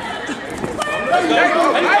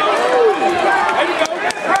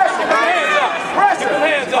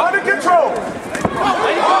 Hands up. Under control.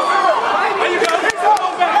 There you go. There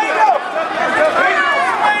you go.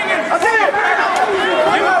 That's it.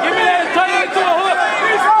 Give me that and turn it into a hook.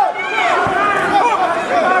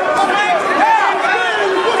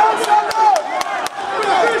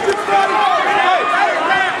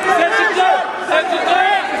 Set your jab. Set your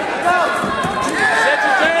jab. Set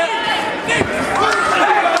your jab.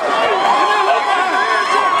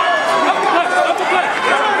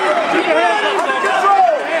 Keep your hands up.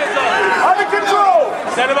 Under control.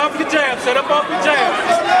 Set him off your jab. Set him off your jab.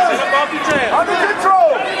 Set him off your jab. Under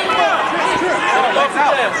control. Set him off your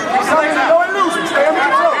jab. No illusion. Stay under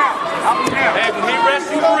control. Hey, when he rests,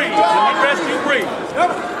 you breathe. When he rests, you breathe.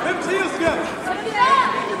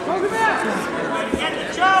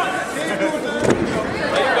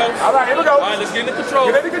 There you go. All right, here we go. All right, let's get into control.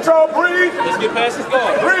 Get into control. Breathe. Let's get past his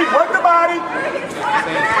guard. Breathe. Work the body.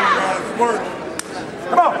 Work.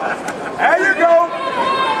 Come on. There you go.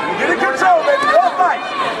 Get in control, baby. No fight.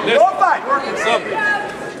 No fight. Something.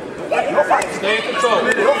 No fight. Stay in control.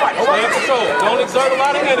 No fight. Stay in control. Don't exert a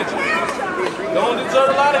lot of energy. Don't exert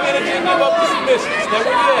a lot of energy and give up the submission. Stay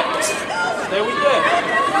where you at. Stay where you at.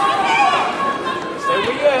 Stay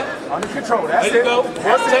where you at. Under control. That's There you it. go.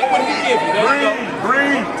 Take what he give you. There you go.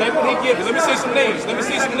 Breathe. Take what he give you. Let me see some knees. Let me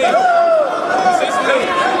see some knees. Let me see some knees.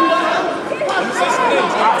 Let me see some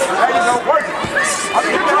knees. There you go. Work it. Under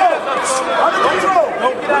control. Under control.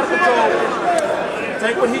 Don't get out of control.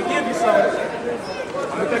 Take what he give you, son.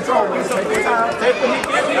 Under control. Take your time. Take what he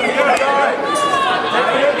give you. You're gonna be all right. Take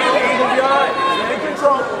what he give you. You're gonna be all right. Stay in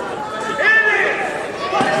control.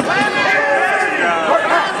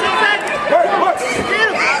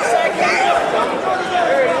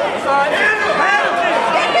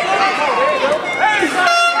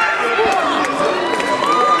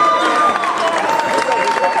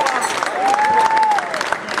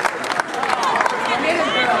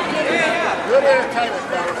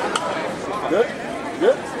 Good.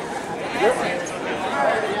 Good. Good.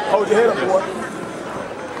 Hold your head up, boy.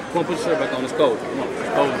 Come on, put your shirt back on. It's cold. Come on.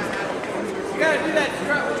 It's cold. You gotta do that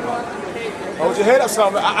strut. Hold your head up,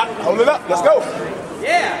 son. Hold it up. Let's go.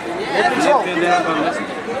 Yeah. Control. Pin down, brother. Listen.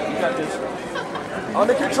 You got this.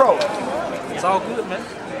 Under control. It's all good, man.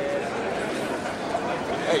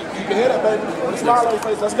 Hey, keep your head up, baby. Put a smile on your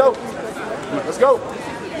face. Let's go. Let's go.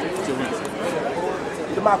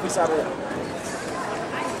 Get the mouthpiece out of there.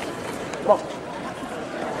 Come on.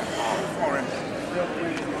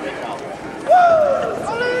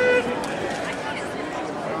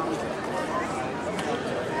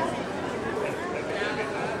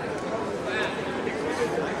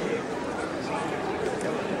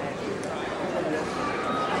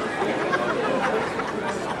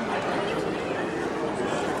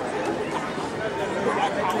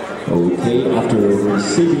 Okay, after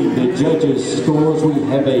receiving the judges' scores, we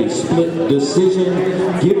have a split decision,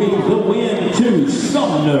 giving the win to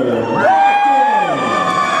Sumner.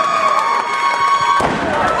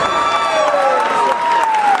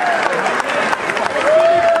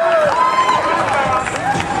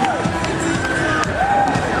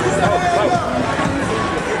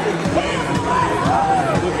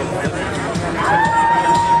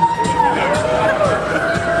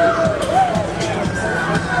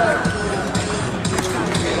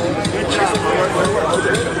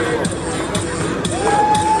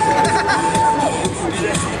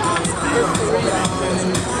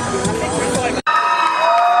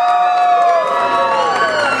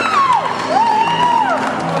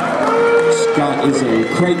 Scott is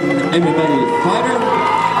a Creighton MMA fighter.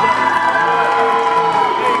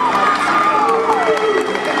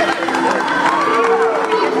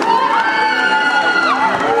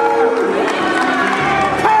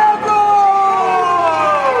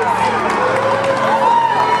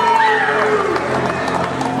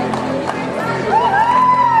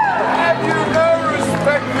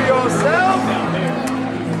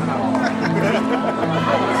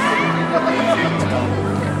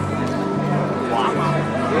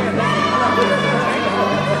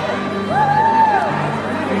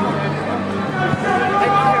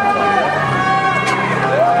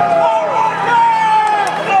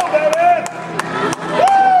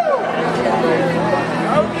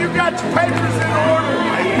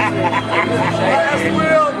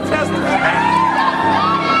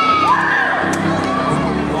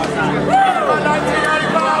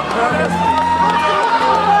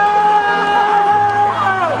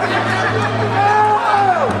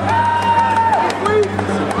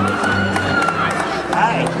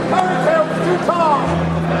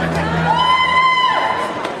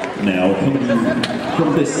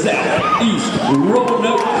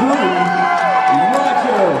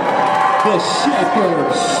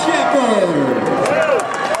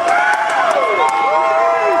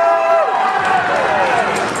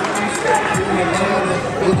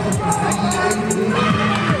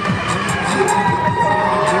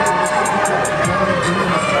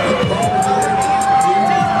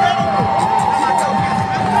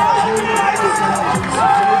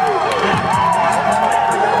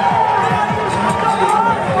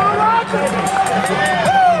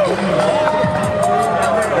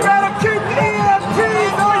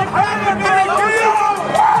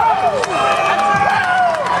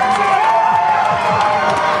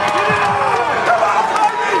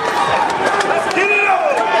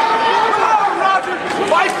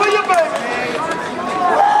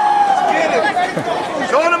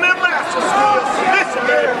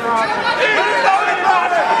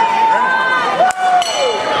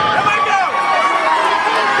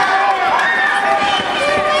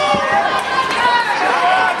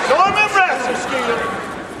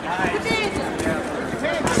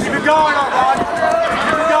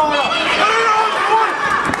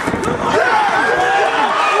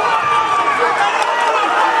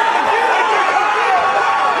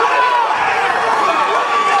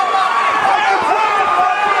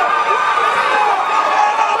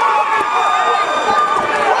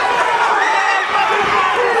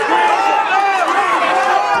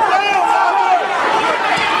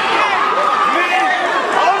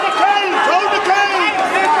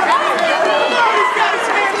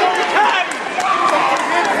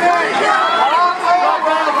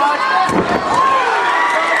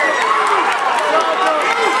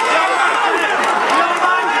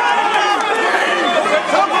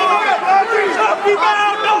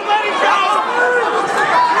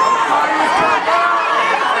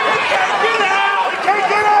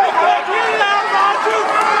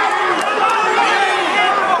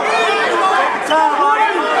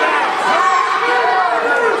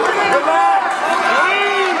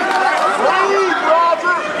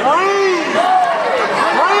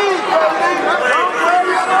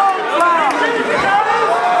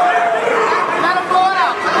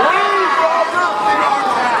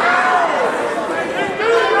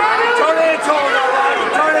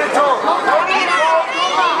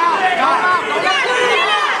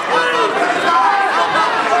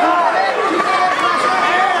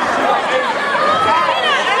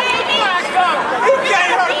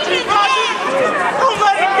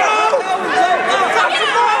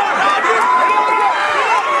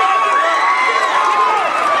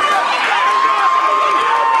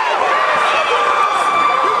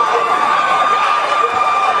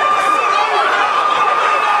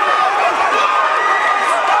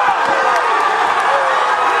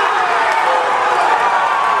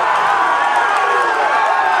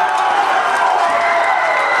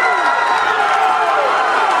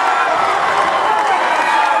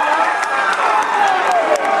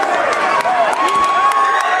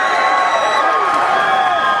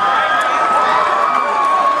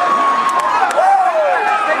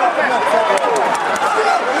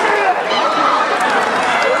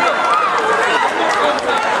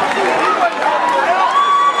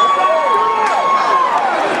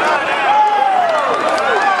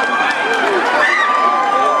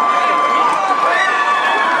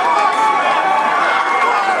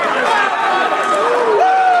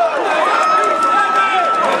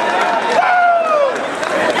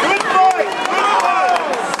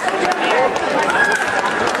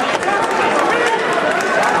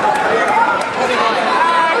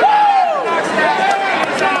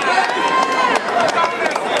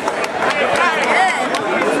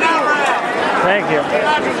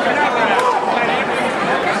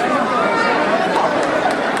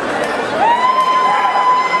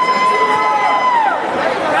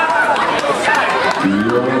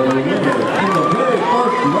 Your winner in the